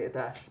 100-metre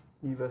dash,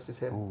 you versus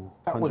him. Ooh,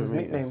 that was his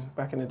nickname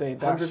back in the day.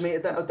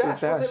 100-metre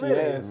dash. Was it really?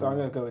 Yeah. So I'm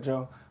gonna go with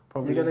Joe.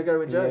 Probably. You're gonna go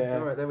with Joe. Yeah.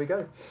 All right, there we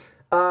go.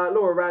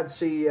 Laura Rads,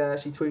 she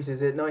tweeted,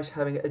 "Is it nice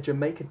having a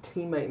Jamaican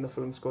teammate in the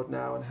Fulham squad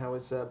now? And how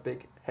has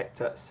Big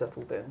Hector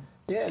settled in?"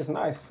 Yeah, it's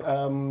nice.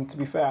 To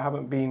be fair, I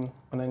haven't been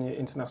on any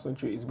international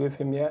duties with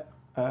him yet.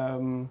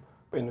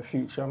 But in the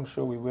future, I'm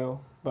sure we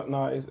will. But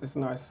no, it's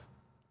nice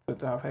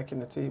to have Heck in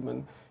the team,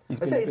 and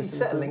he's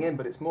settling in,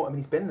 but it's more. I mean,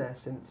 he's been there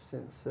since.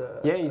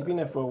 Yeah, he's been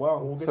there for a while.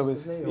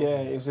 August, so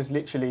it was just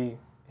literally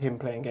him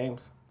playing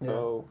games.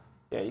 So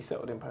yeah, he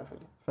settled in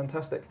perfectly.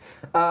 Fantastic.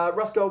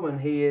 Russ Goldman,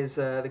 he is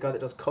the guy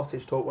that does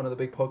Cottage Talk, one of the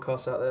big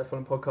podcasts out there,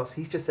 Fulham podcasts.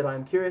 He's just said, "I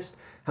am curious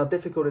how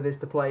difficult it is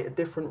to play a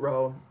different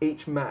role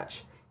each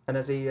match, and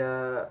as he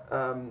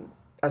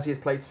has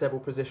played several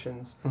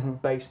positions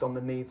based on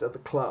the needs of the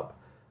club."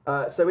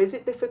 So is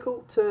it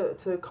difficult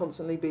to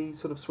constantly be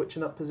sort of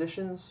switching up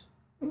positions?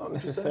 Not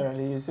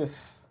necessarily. It's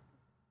just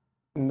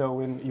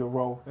knowing your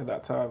role at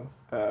that time.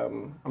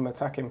 I'm an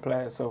attacking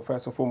player, so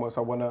first and foremost,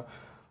 I wanna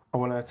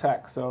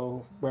attack.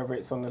 So whether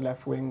it's on the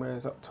left wing, whether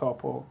it's up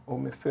top or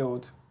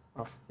midfield,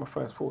 my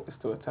first thought is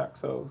to attack.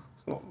 So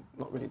it's not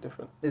really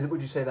different.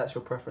 Would you say that's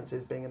your preference,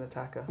 is being an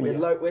attacker?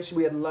 Yeah.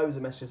 We had loads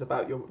of messages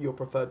about your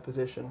preferred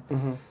position.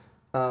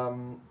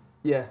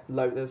 Yeah,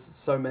 there's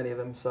so many of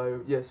them.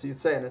 So yeah, so you'd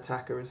say an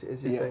attacker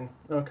is your thing.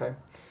 Okay.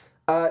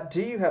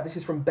 Do you have? This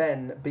is from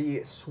Ben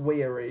B.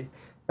 Sweary.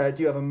 Do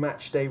you have a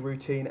match day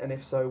routine, and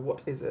if so,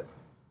 what is it?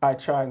 I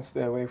try and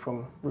stay away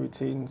from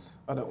routines.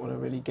 I don't want to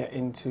really get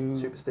into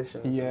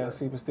superstitions. Yeah,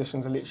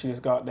 superstitions. I literally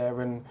just go out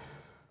there and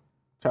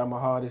try my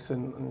hardest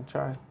and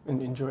try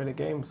and enjoy the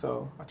game.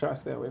 So I try to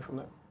stay away from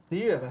that. Do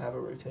you ever have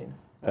a routine?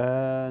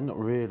 Not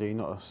really,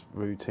 not a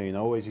routine. I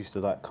always used to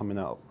like coming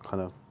out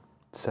kind of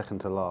second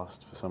to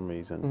last for some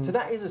reason. So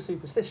that is a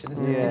superstition,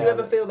 isn't it? Yeah. Did you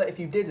ever feel that if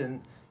you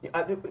didn't,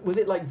 was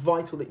it like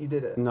vital that you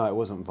did it? No, it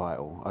wasn't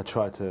vital. I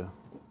tried to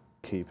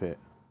keep it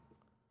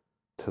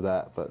to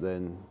that, but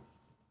then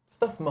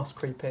stuff must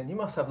creep in. You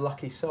must have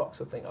lucky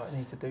socks. I think I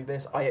need to do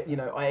this. I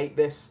ate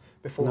this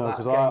before that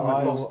game.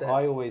 I lost it.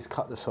 I always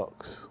cut the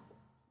socks.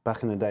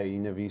 Back in the day, you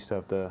never used to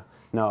have the.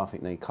 Now I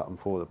think they cut them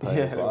for the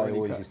players, but I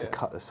always used to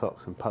cut the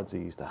socks, and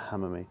Pudsey used to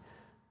hammer me.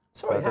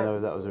 Sorry, I don't know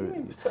if that was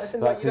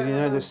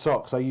the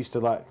socks I used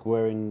to like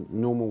wearing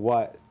normal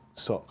white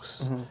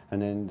socks,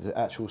 and then the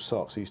actual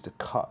socks, I used to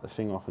cut the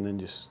thing off and then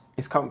just...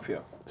 It's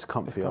comfier. It's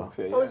comfier.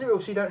 Yeah. Oh, is it real?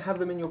 So you don't have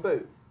them in your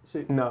boot?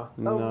 So, No.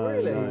 Oh, No,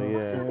 really? no, yeah.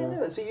 I didn't know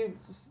that. So you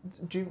so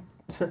you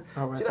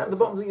Oh, don't have the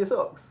bottoms of your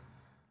socks?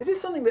 Is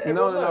this something that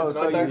everyone No. knows?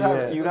 So and I don't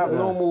have? you'd have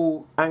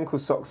normal ankle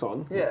socks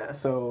on. Yeah.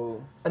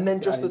 So. And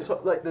then just the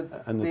top, like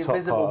the And the top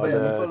invisible part bit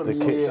of of the Fulham's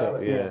kit socks.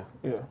 sock, yeah.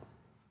 Yeah.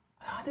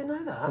 I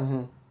didn't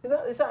know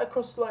that. Is that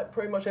across like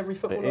pretty much every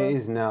footballer? It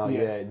is now,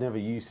 Yeah. It never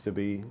used to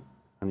be.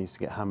 And I used to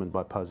get hammered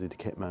by Puzzy, the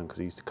kit man, because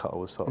he used to cut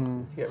all the socks.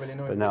 You get really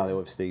annoyed. But now,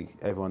 obviously,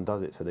 everyone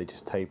does it, so they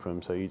just taper them.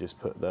 So you just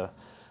put the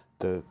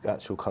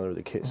actual colour of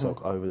the kit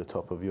sock over the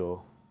top of your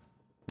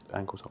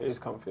ankle socks. It is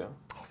comfier.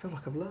 I feel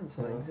like I've learned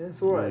something. Yeah,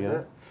 it's all right, is Yeah.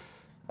 it?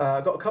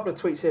 I've got a couple of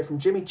tweets here from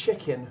Jimmy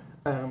Chicken.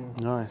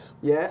 Nice.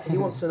 Yeah, he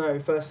wants to know,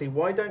 firstly,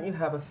 why don't you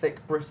have a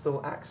thick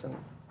Bristol accent?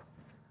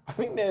 I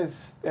think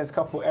there's a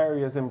couple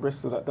areas in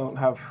Bristol that don't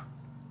have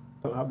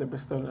the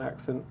Bristolian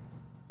accent.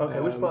 Okay,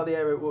 which part of the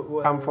area?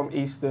 I'm from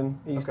Easton.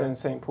 Easton,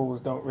 St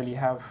Paul's don't really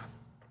have.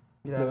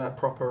 You know, that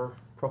proper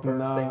thing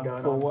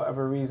going for on.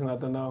 whatever reason, I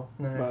don't know.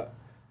 No. But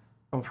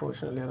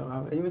unfortunately, I don't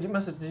have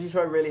it. Did you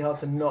try really hard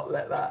to not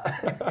let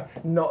that,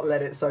 not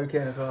let it soak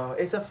in as well?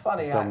 It's a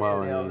funny It's done accent.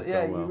 well, you know. it's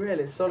Yeah, done you well.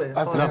 really, it's solid.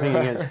 I've Fine. Nothing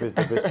against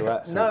the Bristol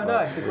accent. No,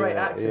 but it's a great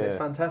accent. yeah. It's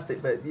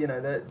fantastic. But you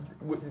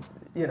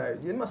know,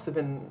 you must have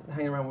been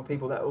hanging around with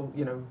people that all,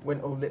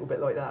 went all a little bit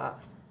like that.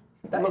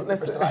 That is the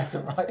Bristol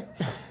accent, right?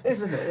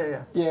 Isn't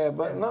it? Yeah. Yeah,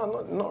 but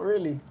no, not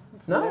really.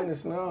 To be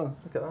honest, no.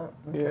 Look at that.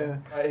 Okay. Yeah.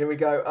 Right, here we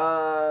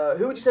go.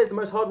 Who would you say is the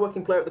most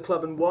hardworking player at the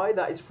club and why?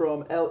 That is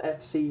from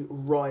LFC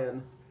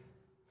Ryan.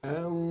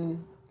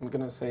 I'm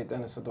gonna say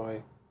Dennis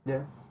Odoi.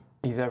 Yeah.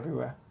 He's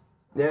everywhere.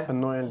 Yeah.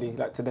 Annoyingly,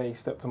 like today, he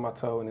stepped on my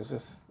toe and it's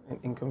just an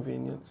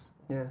inconvenience.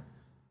 Yeah.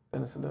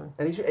 Dennis Odoi.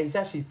 And he's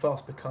actually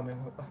fast becoming,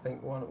 I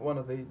think, one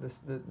of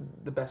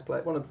the best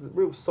players, one of the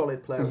real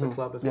solid player at the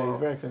club as well. Yeah, he's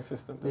very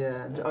consistent.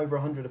 Yeah, and over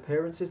 100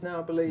 appearances now,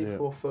 I believe,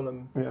 for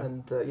Fulham,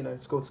 and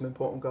scored some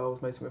important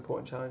goals, made some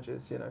important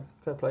challenges.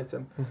 Fair play to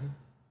him.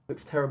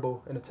 Looks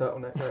terrible in a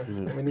turtleneck though.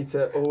 And we need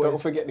to always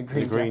don't forget the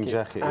green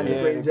jacket. and the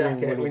green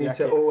jacket. We need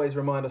to always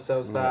remind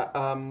ourselves that.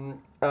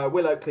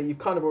 Will Oakley, you've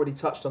kind of already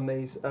touched on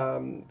these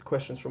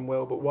questions from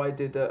Will, but why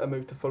did a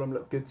move to Fulham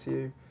look good to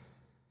you?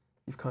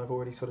 You've kind of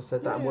already sort of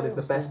said that. And what is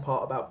the best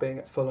part about being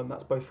at Fulham?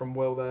 That's both from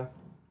Will there.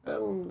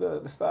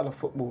 The style of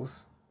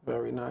football's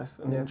very nice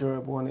and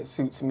enjoyable, and it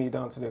suits me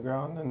down to the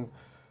ground. And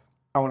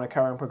I want to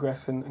carry on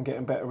progressing and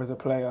getting better as a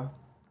player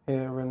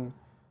here, and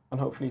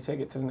hopefully take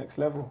it to the next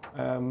level.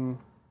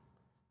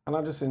 And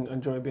I just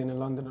enjoy being in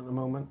London at the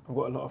moment. I've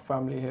got a lot of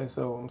family here,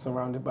 so I'm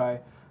surrounded by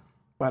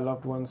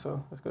loved ones,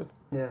 so that's good.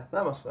 Yeah,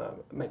 that must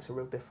makes a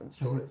real difference,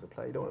 surely, as a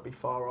player. You don't want to be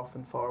far off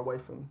and far away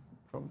from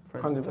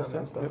friends and family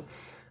and stuff.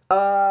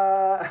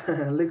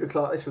 Luca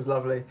Clark, this was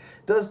lovely.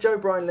 Does Joe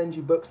Bryan lend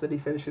you books that he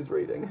finishes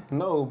reading?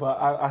 No, but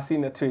I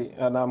seen the tweet,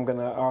 and I'm going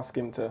to ask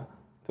him to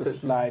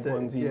slide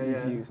ones he's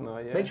used now.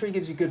 Yeah. Make sure he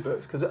gives you good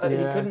books, because he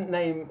couldn't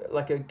name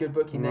like a good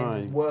book. He named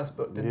his worst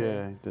book, didn't he?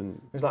 Yeah, he didn't.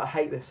 He was like, I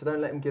hate this, so don't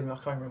let him give me. I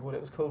can't remember what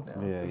it was called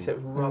now. Yeah, he said it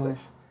was rubbish.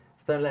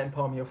 So don't let him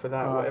palm you off for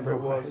that, whatever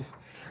it was.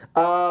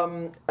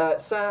 Sam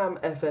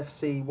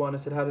FFC1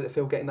 said, how did it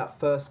feel getting that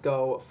first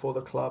goal for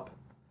the club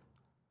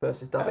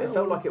versus Derby? It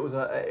felt like it was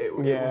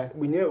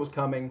we knew it was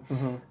coming,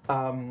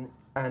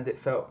 and it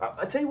felt.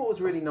 I tell you what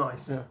was really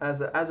nice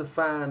as a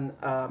fan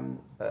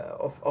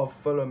of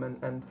Fulham,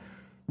 and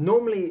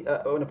normally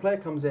when a player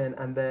comes in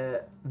and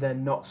they're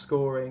not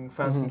scoring,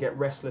 fans can get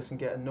restless and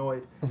get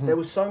annoyed. There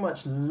was so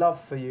much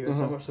love for you and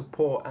so much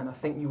support, and I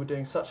think you were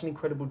doing such an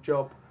incredible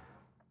job,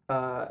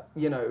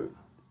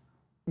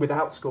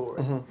 without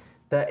scoring,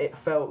 that it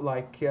felt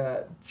like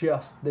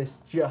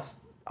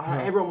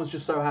everyone was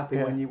just so happy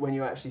when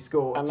you actually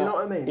scored. And do you know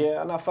what I mean?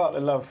 Yeah, and I felt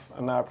the love,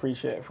 and I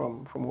appreciate it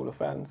from all the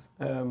fans.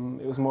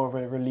 It was more of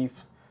a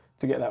relief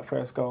to get that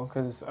first goal,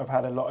 because I've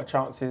had a lot of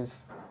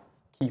chances.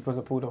 Keepers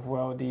have pulled off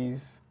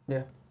worldies.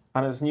 Yeah.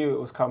 And I just knew it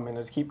was coming.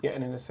 I just keep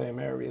getting in the same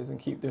areas and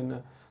keep doing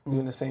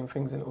the same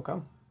things, and it will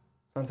come.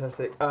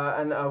 Fantastic.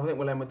 And I think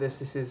we'll end with this.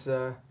 This is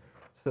a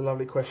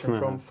lovely question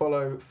from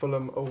Follow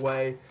Fulham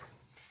Away.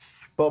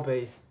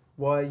 Bobby,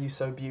 why are you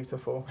so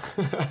beautiful?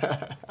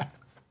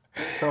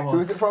 Come on.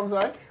 Who's it from,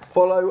 sorry?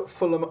 Follow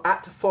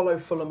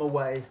Fulham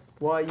Away.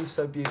 Why are you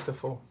so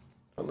beautiful?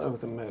 I don't know if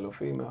it's a male or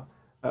female,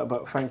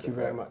 but thank you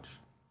very much.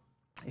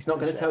 He's not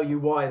going to tell you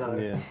why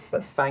though,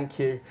 but thank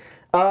you.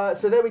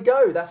 So there we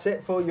go. That's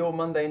it for your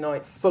Monday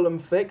night Fulham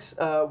Fix.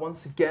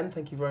 Once again,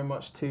 thank you very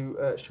much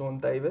to Sean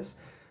Davis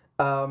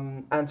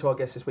and to our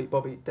guest this week,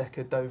 Bobby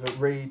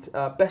Decordova-Reid.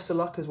 Best of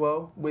luck as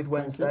well with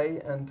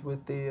Wednesday and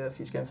with the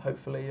future games.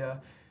 Hopefully,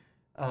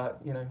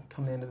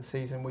 come the end of the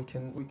season, we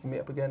can meet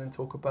up again and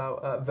talk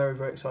about very,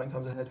 very exciting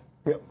times ahead.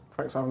 Yep.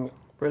 Thanks for having me.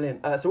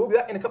 Brilliant. So we'll be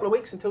back in a couple of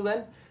weeks. Until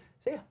then,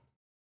 see ya.